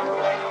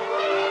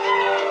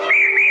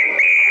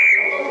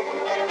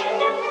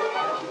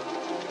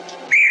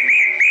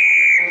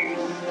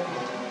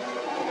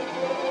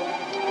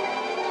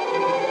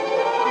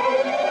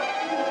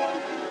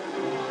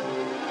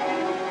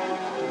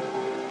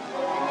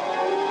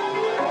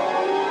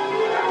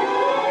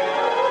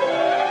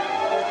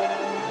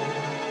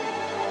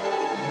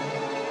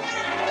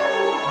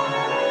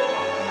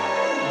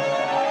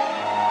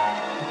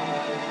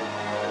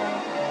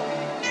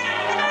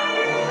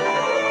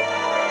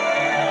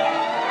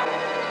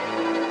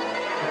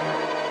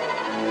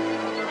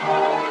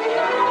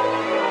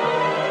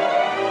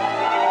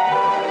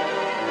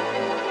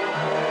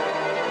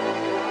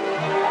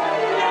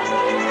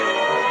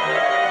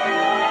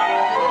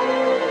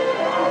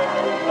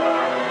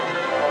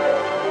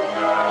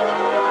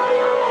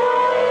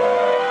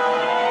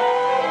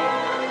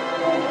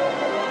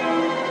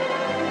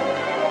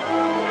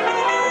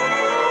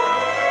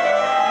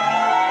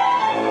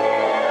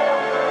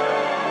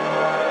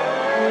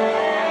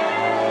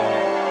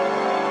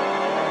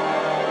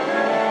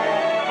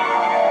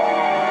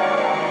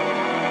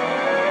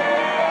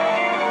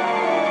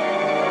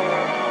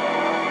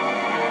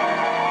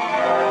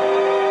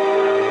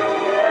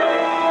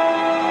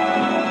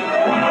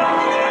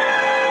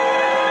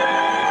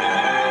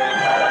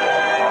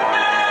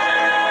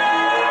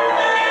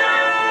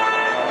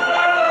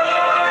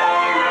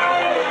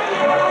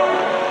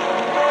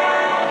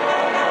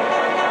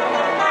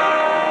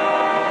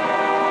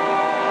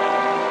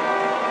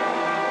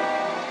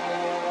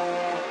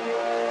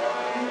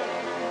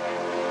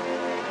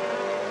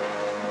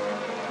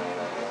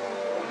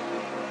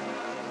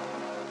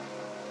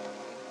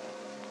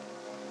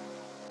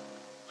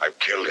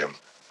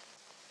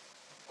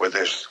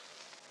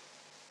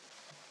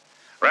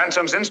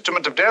 Ransom's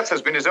instrument of death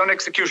has been his own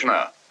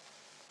executioner.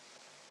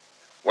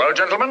 Well,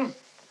 gentlemen,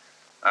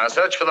 our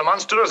search for the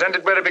monster has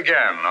ended where it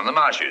began, on the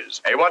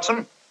marshes. Eh,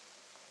 Watson?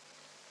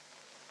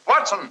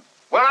 Watson,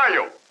 where are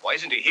you? Why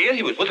isn't he here?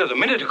 He was with us a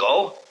minute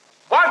ago.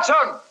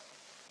 Watson!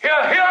 Here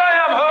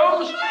I am,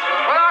 Holmes.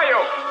 Where are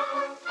you?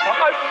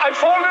 I've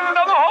fallen in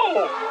another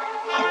hole.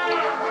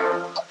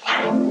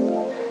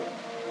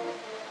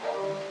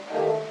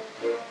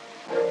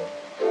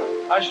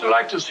 I should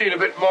like to see a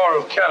bit more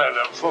of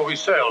Canada before we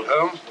sailed,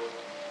 Holmes.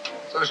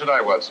 So should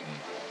I, Watson.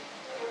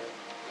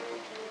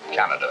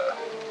 Canada.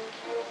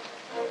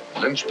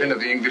 Linchpin of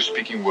the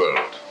English-speaking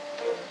world,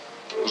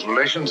 whose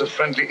relations of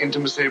friendly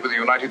intimacy with the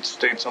United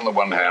States on the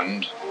one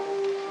hand,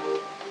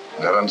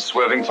 and their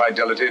unswerving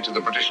fidelity to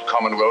the British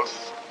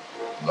Commonwealth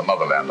and the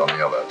motherland on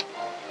the other.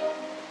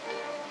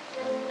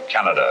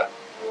 Canada.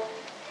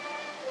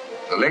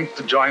 The link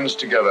that joins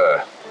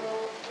together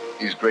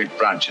these great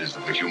branches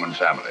of the human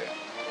family.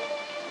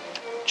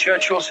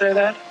 Churchill say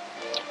that?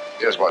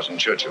 Yes, Watson,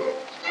 Churchill.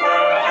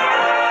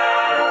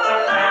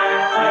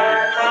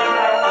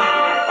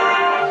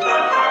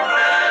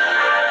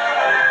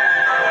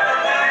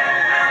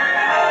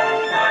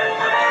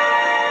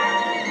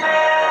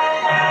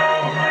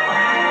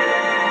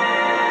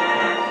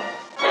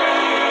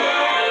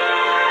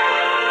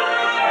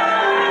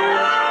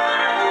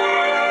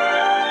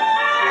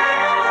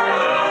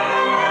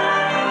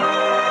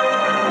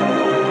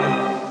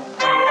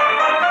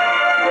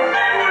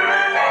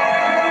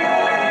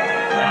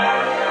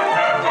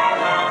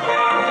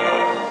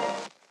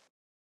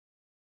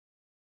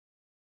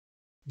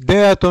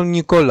 Δέατον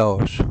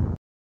Νικόλαος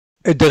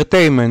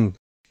Entertainment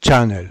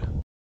Channel.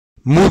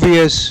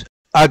 Movies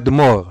add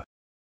more.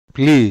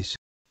 Please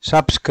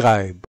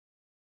subscribe.